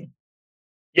outsourcing?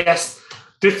 Yes,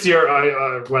 this year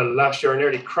last year I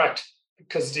nearly cracked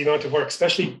because of the amount of work,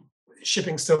 especially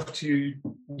shipping stuff to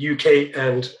UK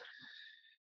and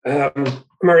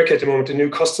America at the moment. The new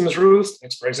customs rules,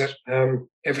 next Brexit,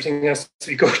 everything has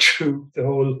to go through the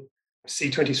whole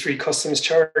C23 customs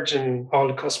charge, and all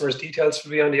the customers' details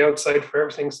will be on the outside for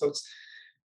everything. So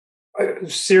I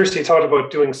seriously thought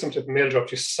about doing some type of mail drop,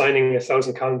 just signing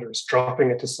 1,000 calendars,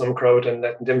 dropping it to some crowd and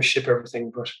letting them ship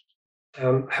everything. But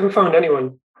I haven't found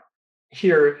anyone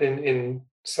here in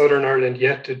Southern Ireland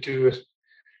yet to do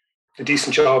a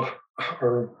decent job,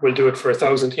 or will do it for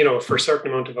 1,000, for a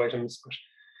certain amount of items. But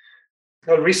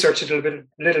I'll research it a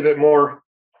little bit more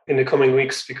in the coming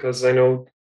weeks, because I know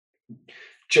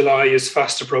July is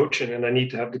fast approaching and I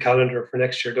need to have the calendar for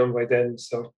next year done by then.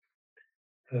 So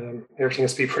everything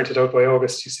has to be printed out by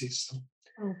August, you see. So,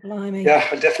 oh, blimey. Yeah,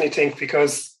 I definitely think,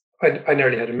 because I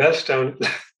nearly had a meltdown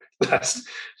last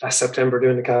September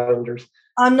doing the calendars.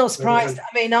 I'm not surprised.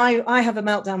 I mean, I have a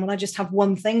meltdown when I just have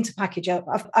one thing to package up.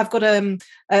 I've got a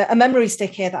memory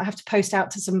stick here that I have to post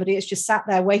out to somebody. It's just sat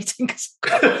there waiting.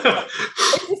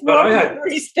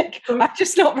 Memory stick. I'm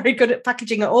just not very good at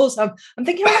packaging at all. So I'm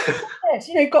thinking,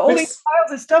 got all these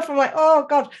piles of stuff. I'm like, oh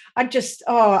God, I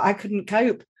couldn't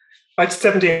cope. I had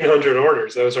 1,700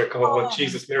 orders. I was like, oh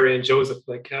Jesus, Mary and Joseph.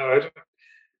 Like, I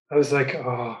was like,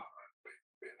 oh,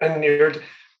 and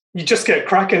you just get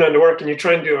cracking on the work, and you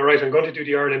try and do, all right, I'm going to do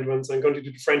the Ireland ones, I'm going to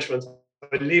do the French ones.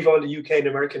 I leave all the UK and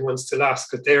American ones to last,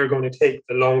 because they're going to take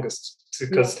the longest,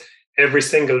 because every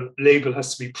single label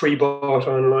has to be pre-bought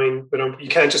online. But you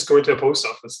can't just go into a post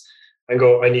office and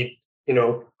go, I need,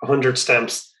 100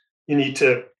 stamps. You need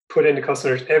to put in the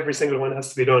customers. Every single one has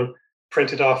to be done,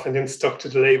 printed off, and then stuck to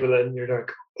the label. And you're like,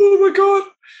 oh my God.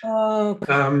 Oh,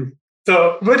 God.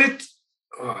 But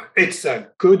it's a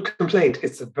good complaint.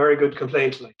 It's a very good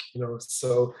complaint,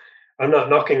 so I'm not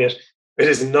knocking it. It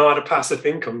is not a passive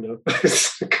income, though.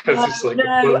 It's like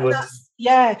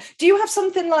Do you have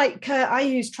something like, I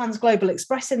use Transglobal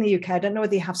Express in the UK. I don't know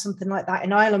whether you have something like that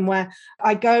in Ireland, where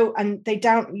I go and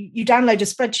you download a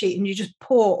spreadsheet and you just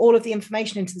pour all of the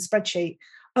information into the spreadsheet.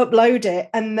 upload it,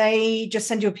 and they just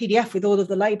send you a PDF with all of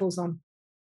the labels on.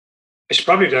 I should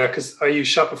probably do that because I use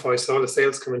Shopify, so all the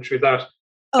sales coming through that.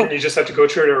 Oh. And you just have to go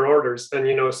through their orders. And,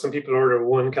 you know, some people order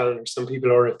 1 calendar, some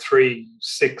people order 3,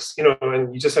 6, you know,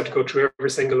 and you just have to go through every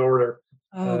single order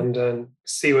and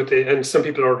see what and some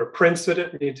people order prints with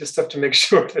it. And you just have to make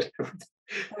sure that you're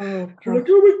like,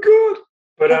 oh my God.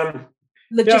 But,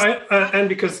 and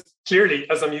because clearly,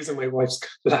 as I'm using my wife's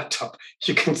laptop,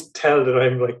 you can tell that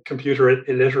I'm like computer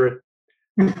illiterate.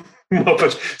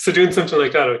 But so doing something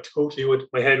like that, I totally would.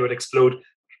 My head would explode.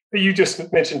 You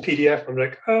just mentioned PDF. I'm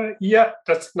like, yeah,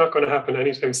 that's not going to happen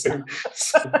anytime soon.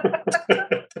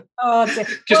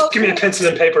 Just give me a pencil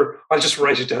and paper. I'll just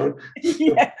write it down.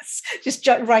 Yes, just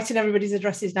writing everybody's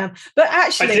addresses down. But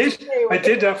actually, I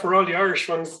did that for all the Irish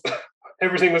ones.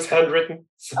 Everything was handwritten.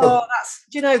 So. Oh,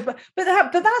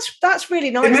 that's really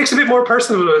nice. It makes it a bit more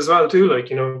personal as well, too. Like,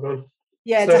 you know,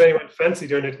 yeah, it's not anyone fancy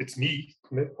doing it. It's me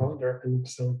on there, and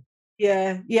so.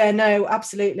 Yeah, no,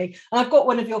 absolutely. And I've got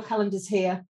one of your calendars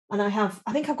here, and I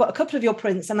think I've got a couple of your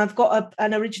prints, and I've got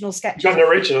an original sketch. You've got an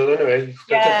original anyway.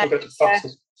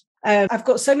 I've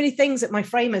got so many things at my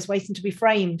framers waiting to be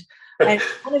framed. And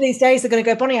one of these days they're going to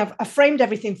go, Bonnie, I've framed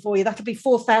everything for you. That'll be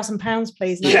 £4,000,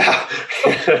 please. Yeah,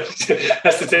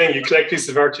 that's the thing. You collect pieces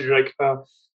of art, you're like,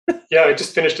 yeah, I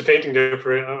just finished a painting there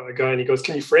for a guy, and he goes,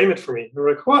 can you frame it for me? And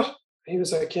we're like, what? And he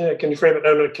was like, yeah, can you frame it?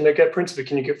 And can I get prints of it?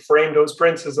 Can you frame those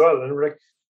prints as well? And we're like,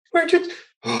 where did?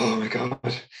 Oh my God,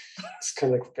 it's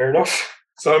kind of like fair enough.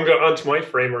 So I'm going onto my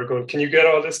framer going, can you get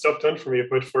all this stuff done for me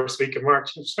about the first week of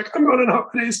March? And she's like, I'm going on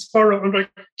holidays tomorrow. I'm like,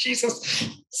 Jesus.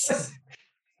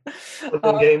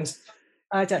 Games.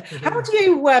 I don't. How do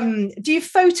you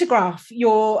photograph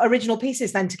your original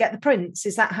pieces then to get the prints?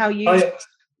 Is that how you?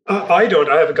 I don't.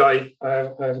 I have a guy. I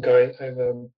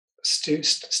have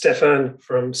Stefan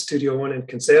from Studio One in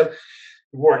Kinsale.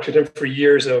 I've worked with him for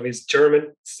years now. He's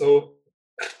German, so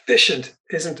efficient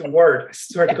isn't the word. I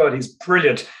swear to God, he's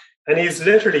brilliant. And he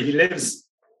lives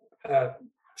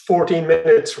 14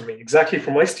 minutes from me. Exactly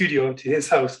from my studio to his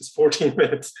house is 14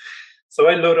 minutes. So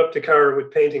I load up the car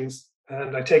with paintings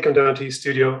and I take him down to his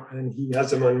studio, and he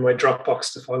has them on my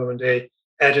Dropbox the following day,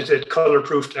 edited,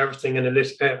 color-proofed everything in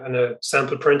a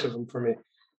sample print of them for me.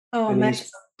 Oh, and amazing.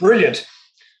 He's brilliant.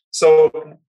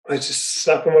 So I just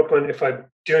slap them up on, if I'm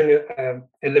doing a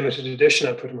limited edition,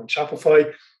 I put them on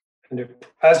Shopify. And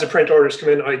as the print orders come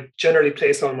in, I generally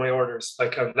place all my orders.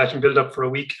 Like I let them build up for a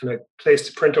week, and I place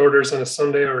the print orders on a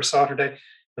Sunday or a Saturday,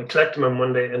 and collect them on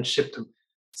Monday and ship them.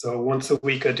 So once a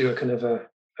week, I do a kind of a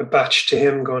batch to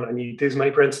him going, I need these many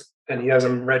prints, and he has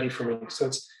them ready for me. So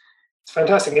it's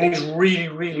fantastic. And he's really,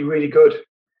 really, really good.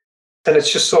 And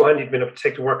it's just so handy being able to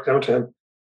take the work down to him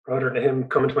rather than him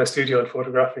coming to my studio and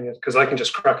photographing it, because I can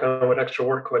just crack on with extra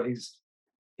work while he's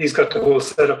got the whole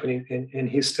setup in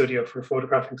his studio for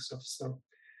photographing stuff. So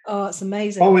it's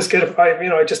amazing. Always get it.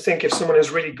 I just think if someone is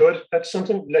really good at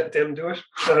something, let them do it.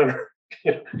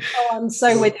 I'm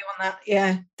so with you on that.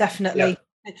 Yeah, definitely. Yeah.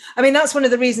 I mean, that's one of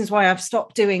the reasons why I've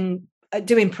stopped doing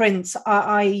prints.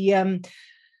 I've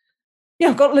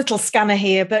got a little scanner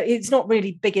here, but it's not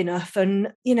really big enough,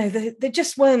 and they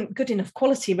just weren't good enough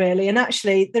quality, really. And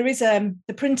actually, there is the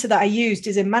printer that I used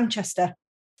is in Manchester,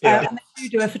 and they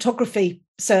do a photography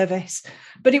service,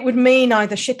 but it would mean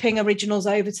either shipping originals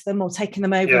over to them or taking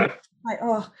them over. Yeah. Like,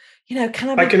 can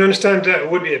I? I can understand that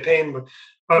it would be a pain, but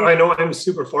I know I'm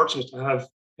super fortunate to have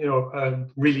a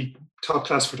really top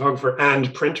class photographer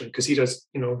and printer, because he does,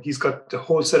 he's got the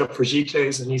whole setup for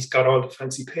G-Clays, and he's got all the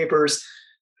fancy papers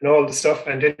and all the stuff.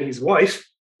 And then his wife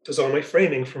does all my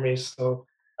framing for me. So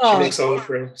she makes all the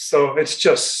frames. So it's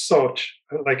just such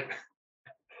like,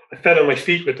 I fell on my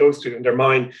feet with those two, and they're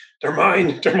mine. They're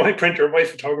my printer, my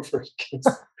photographer.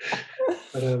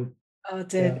 But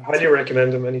I highly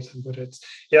recommend them anytime. But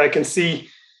I can see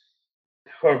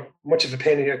how much of a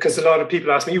pain in it, because a lot of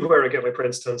people ask me where I get my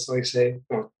prints done. So I say,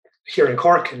 here in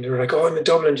Cork, and they're like, I'm in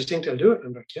Dublin. Do you think they'll do it? And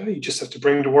I'm like, yeah, you just have to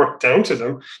bring the work down to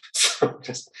them. So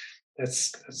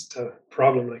that's the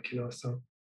problem, So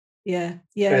yeah.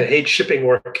 I hate shipping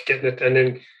work, getting it, and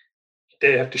then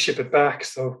they have to ship it back.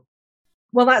 So.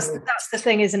 Well, that's the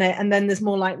thing, isn't it? And then there's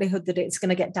more likelihood that it's going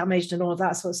to get damaged and all of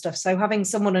that sort of stuff. So having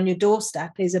someone on your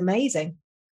doorstep is amazing.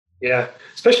 Yeah,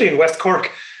 especially in West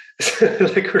Cork.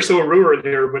 Like, we're so rural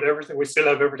here, but we still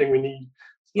have everything we need.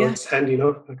 So it's handy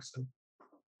enough. So.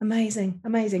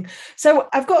 Amazing. So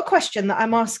I've got a question that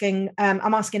I'm asking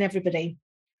everybody.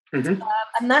 Mm-hmm.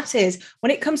 And that is,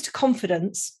 when it comes to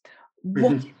confidence,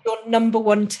 what is your number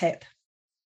one tip?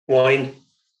 Wine.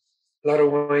 A lot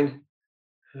of wine.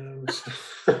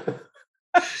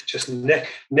 Just neck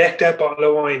that bottle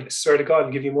of wine. I swear to God,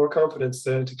 it'll give you more confidence.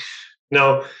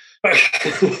 Now,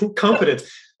 confidence.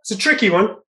 It's a tricky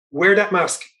one. Wear that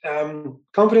mask.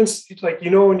 Confidence, like,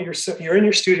 when you're in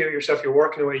your studio yourself, you're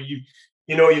working away,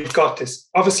 you've got this.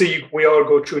 Obviously, we all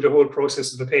go through the whole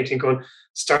process of the painting, going,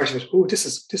 starting with, oh, this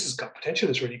has got potential,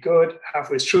 it's really good.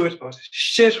 Halfway through it, oh,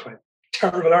 shit, I'm a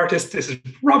terrible artist, this is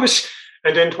rubbish.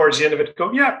 And then towards the end of it,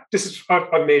 go, yeah,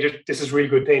 I've made it, this is really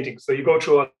good painting. So you go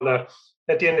through all that.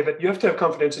 At the end of it, you have to have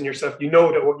confidence in yourself. You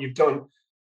know that what you've done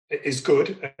is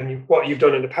good, and what you've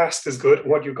done in the past is good, and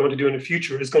what you're going to do in the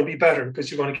future is going to be better,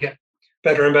 because you're going to get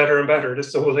better and better and better.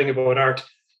 That's the whole thing about art.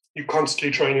 You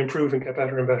constantly try and improve and get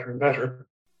better and better and better.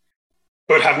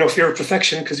 But have no fear of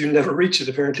perfection, because you'll never reach it,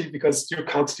 apparently, because you're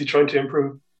constantly trying to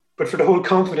improve. But for the whole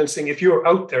confidence thing, if you're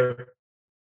out there,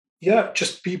 yeah,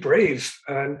 just be brave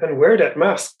and wear that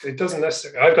mask. It doesn't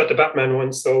necessarily, I've got the Batman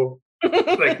one, so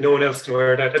like no one else can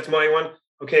wear that. That's my one.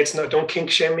 Okay, it's not, don't kink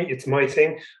shame me. It's my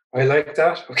thing. I like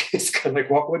that. Okay, it's kind of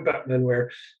like, what would Batman wear?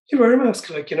 You wear a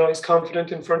mask, like, he's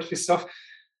confident in front of his stuff.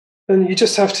 And you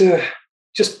just have to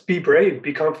just be brave,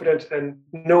 be confident, and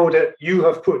know that you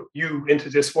have put you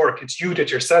into this work. It's you that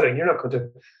you're selling. You're not going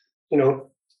to,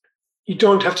 you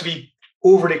don't have to be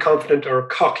overly confident or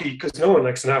cocky, because no one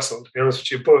likes an asshole, to be honest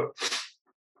with you. But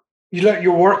you let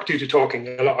your work do the talking.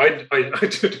 I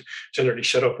generally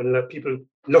shut up and let people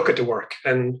look at the work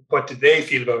and what do they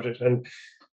feel about it. And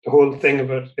the whole thing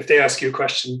about, if they ask you a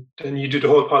question, then you do the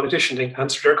whole politician thing,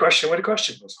 answer their question with a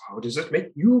question. How does it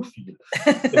make you feel?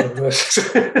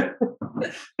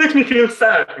 Makes me feel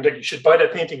sad. I'm like, you should buy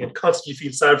that painting and constantly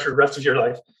feel sad for the rest of your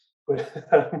life. But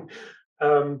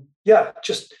yeah,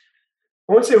 just,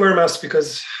 I won't say wear a mask,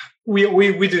 because we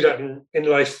do that in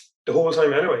life the whole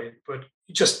time anyway. But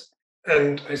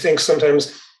and I think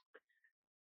sometimes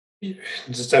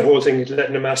just that whole thing,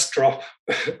 letting the mask drop,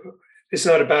 it's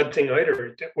not a bad thing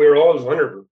either. We're all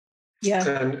vulnerable. Yeah.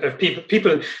 And if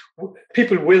people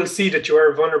will see that you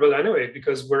are vulnerable anyway,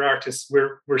 because we're artists,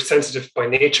 we're sensitive by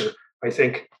nature. I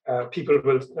think people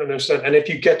will understand. And if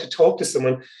you get to talk to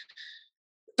someone,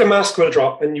 the mask will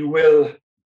drop, and your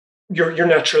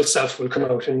natural self will come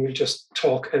out, and you just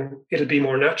talk, and it'll be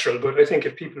more natural. But I think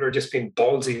if people are just being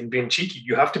ballsy and being cheeky,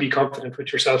 you have to be confident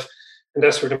with yourself. And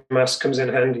that's where the mask comes in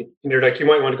handy. And you're like, you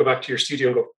might want to go back to your studio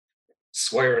and go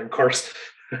swear and curse,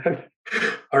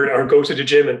 or go to the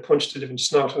gym and punch the living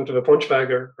snot out of a punch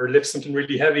bag, or lift something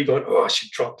really heavy, going, oh, I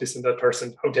should drop this in that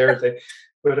person. How dare they?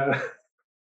 But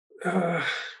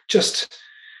just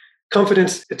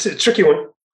confidence, it's a tricky one,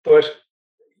 but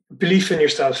belief in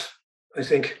yourself, I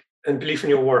think, and belief in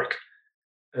your work,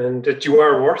 and that you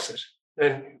are worth it.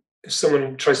 And if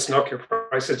someone tries to knock your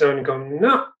prices down, and go,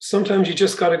 no, sometimes you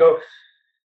just got to go,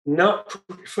 no,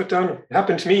 put your foot down. It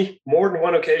happened to me more than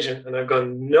one occasion, and I've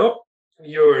gone, no,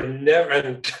 you're never,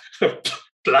 and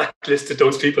blacklisted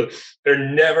those people. They're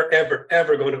never, ever,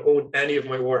 ever going to own any of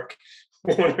my work.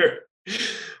 Not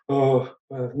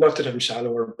that I'm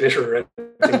shallow or bitter or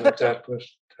anything like that, but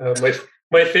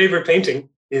my favorite painting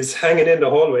is hanging in the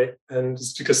hallway, and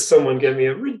it's because someone gave me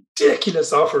a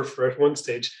ridiculous offer for it at one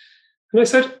stage. And I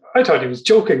said, I thought he was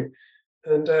joking.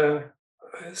 And I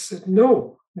said,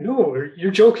 no,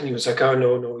 you're joking. He was like, oh,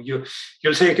 no, you'll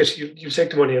take it. You'll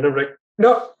take the money. And I'm like,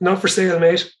 no, not for sale,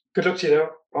 mate. Good luck to you now.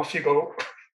 Off you go.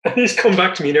 And he's come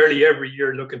back to me nearly every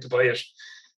year looking to buy it.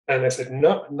 And I said,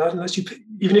 no, not unless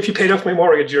even if you paid off my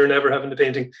mortgage, you're never having the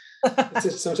painting.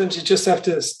 Sometimes you just have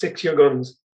to stick to your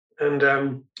guns.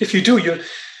 And if you do,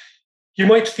 you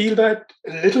might feel bad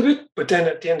a little bit, but then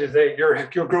at the end of the day,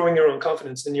 you're growing your own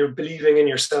confidence, and you're believing in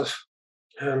yourself.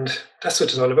 And that's what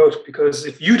it's all about. Because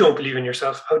if you don't believe in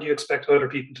yourself, how do you expect other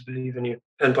people to believe in you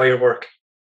and buy your work?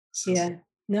 So yeah,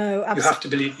 no,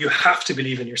 absolutely. You have to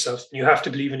believe in yourself. You have to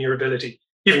believe in your ability,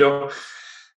 even though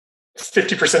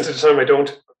 50% of the time I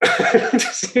don't.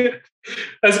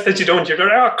 as you don't, you're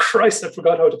going, oh Christ, I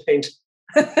forgot how to paint.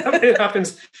 It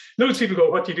happens. Loads of people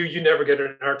go, what do? You never get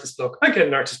an artist block. I get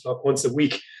an artist block once a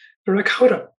week. They're like, how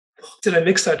did I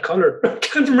mix that color? I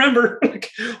can't remember. Like,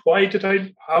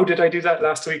 how did I do that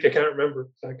last week? I can't remember.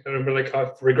 I remember, like, I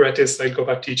regret this. I go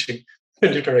back teaching.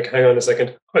 And you're like, hang on a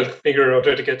second. I'll figure out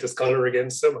how to get this color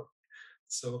again somehow.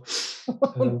 So I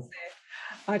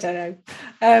don't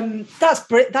know. That's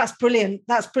brilliant.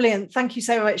 That's brilliant. Thank you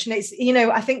so much. And it's,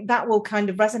 I think that will kind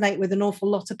of resonate with an awful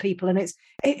lot of people. And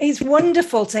it's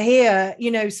wonderful to hear,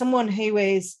 someone who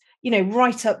is,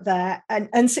 right up there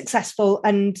and successful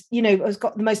and, has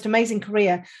got the most amazing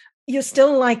career. You're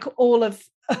still like all of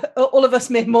us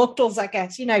mere mortals, I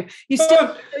guess. You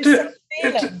still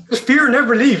fear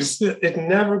never leaves. It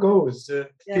never goes.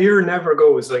 Fear never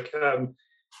goes. Like,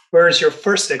 whereas your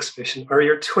first exhibition or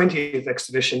your 20th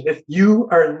exhibition, if you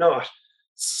are not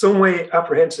some way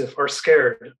apprehensive or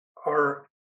scared or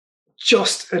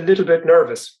just a little bit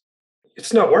nervous,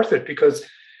 it's not worth it, because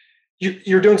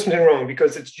you're doing something wrong,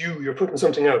 because it's you're putting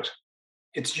something out.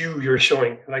 It's you're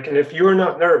showing. Like, and if you're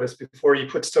not nervous before you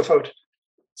put stuff out,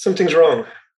 something's wrong.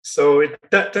 So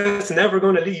that's never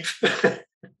going to leave.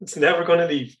 It's never going to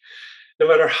leave. No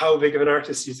matter how big of an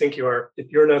artist you think you are,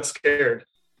 if you're not scared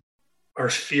or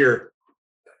fear,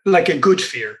 like a good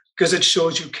fear, because it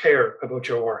shows you care about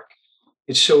your work.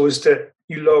 It shows that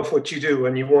you love what you do,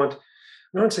 and you want,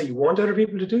 I don't say you want other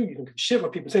people to do, you don't give a shit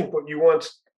what people think, but you want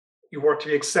your work to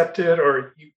be accepted,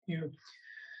 or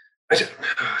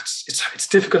it's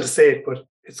difficult to say it, but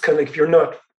it's kind of like, if you're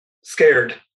not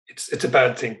scared, it's a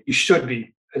bad thing. You should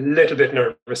be a little bit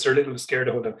nervous or a little bit scared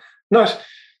to hold them. Not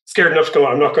scared enough to go,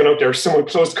 I'm not going out there, someone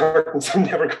closed the curtains, I'm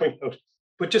never going out.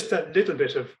 But just that little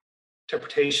bit of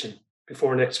interpretation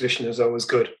before an exhibition is always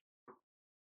good.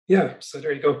 Yeah, so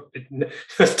there you go.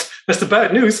 That's the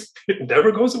bad news. It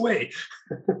never goes away.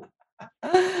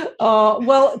 Oh,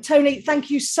 well, Tony, thank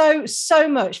you so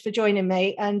much for joining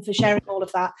me and for sharing all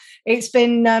of that. It's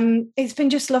been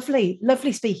just lovely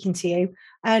speaking to you.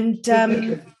 And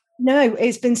no,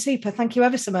 it's been super. Thank you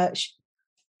ever so much.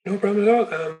 No problem at all.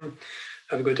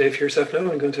 Have a good day for yourself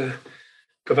now. I'm going to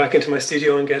go back into my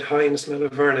studio and get high in the smell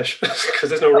of varnish, because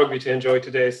there's no rugby to enjoy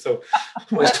today. So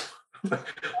I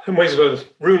might as well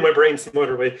ruin my brain some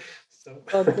other way.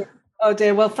 So. Oh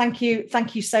dear. Well, thank you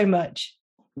so much.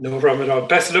 No problem at all.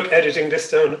 Best of luck editing this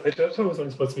down. I thought it was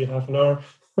only supposed to be half an hour.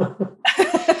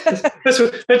 That's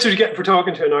what you get for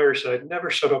talking to an Irish side. Never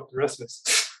shut up the rest of us.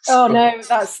 Oh no,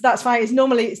 that's fine. It's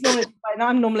normally fine.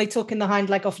 I'm normally talking the hind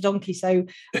leg off a donkey, so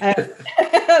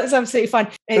that's absolutely fine.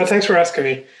 No, thanks for asking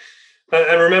me.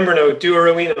 And remember now, do a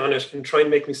Rowena on it and try and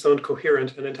make me sound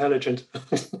coherent and intelligent. And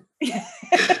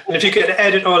if you could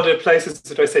edit all the places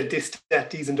that I said this, that,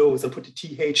 these, and those, and put the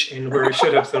TH in where I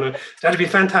should have done it, that'd be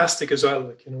fantastic as well.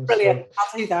 Like, brilliant.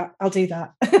 So. I'll do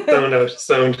that.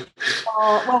 Sound.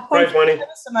 Oh, well, thank you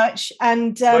so much.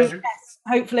 And yes,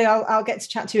 hopefully I'll get to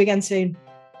chat to you again soon.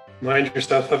 Mind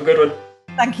yourself. Have a good one.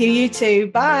 Thank you. You too.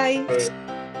 Bye. Bye.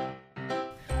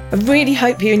 I really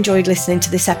hope you enjoyed listening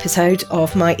to this episode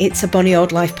of my It's a Bonny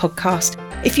Old Life podcast.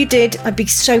 If you did, I'd be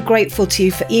so grateful to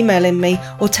you for emailing me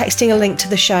or texting a link to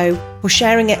the show or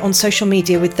sharing it on social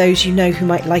media with those you know who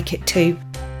might like it too.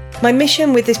 My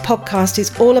mission with this podcast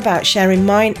is all about sharing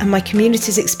mine and my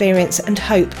community's experience and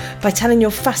hope by telling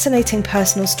your fascinating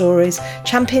personal stories,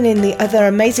 championing the other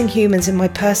amazing humans in my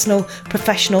personal,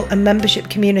 professional and membership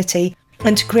community,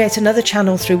 and to create another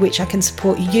channel through which I can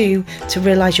support you to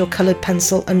realise your coloured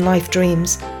pencil and life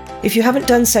dreams. If you haven't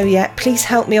done so yet, please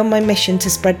help me on my mission to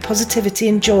spread positivity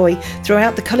and joy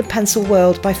throughout the coloured pencil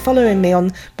world by following me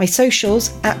on my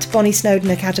socials at Bonnie Snowden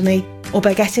Academy or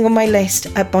by getting on my list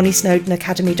at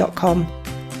bonniesnowdenacademy.com.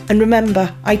 And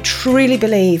remember, I truly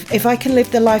believe if I can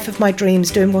live the life of my dreams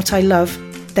doing what I love,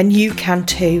 then you can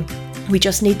too. We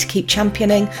just need to keep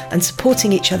championing and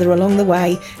supporting each other along the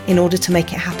way in order to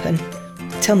make it happen.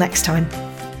 Till next time.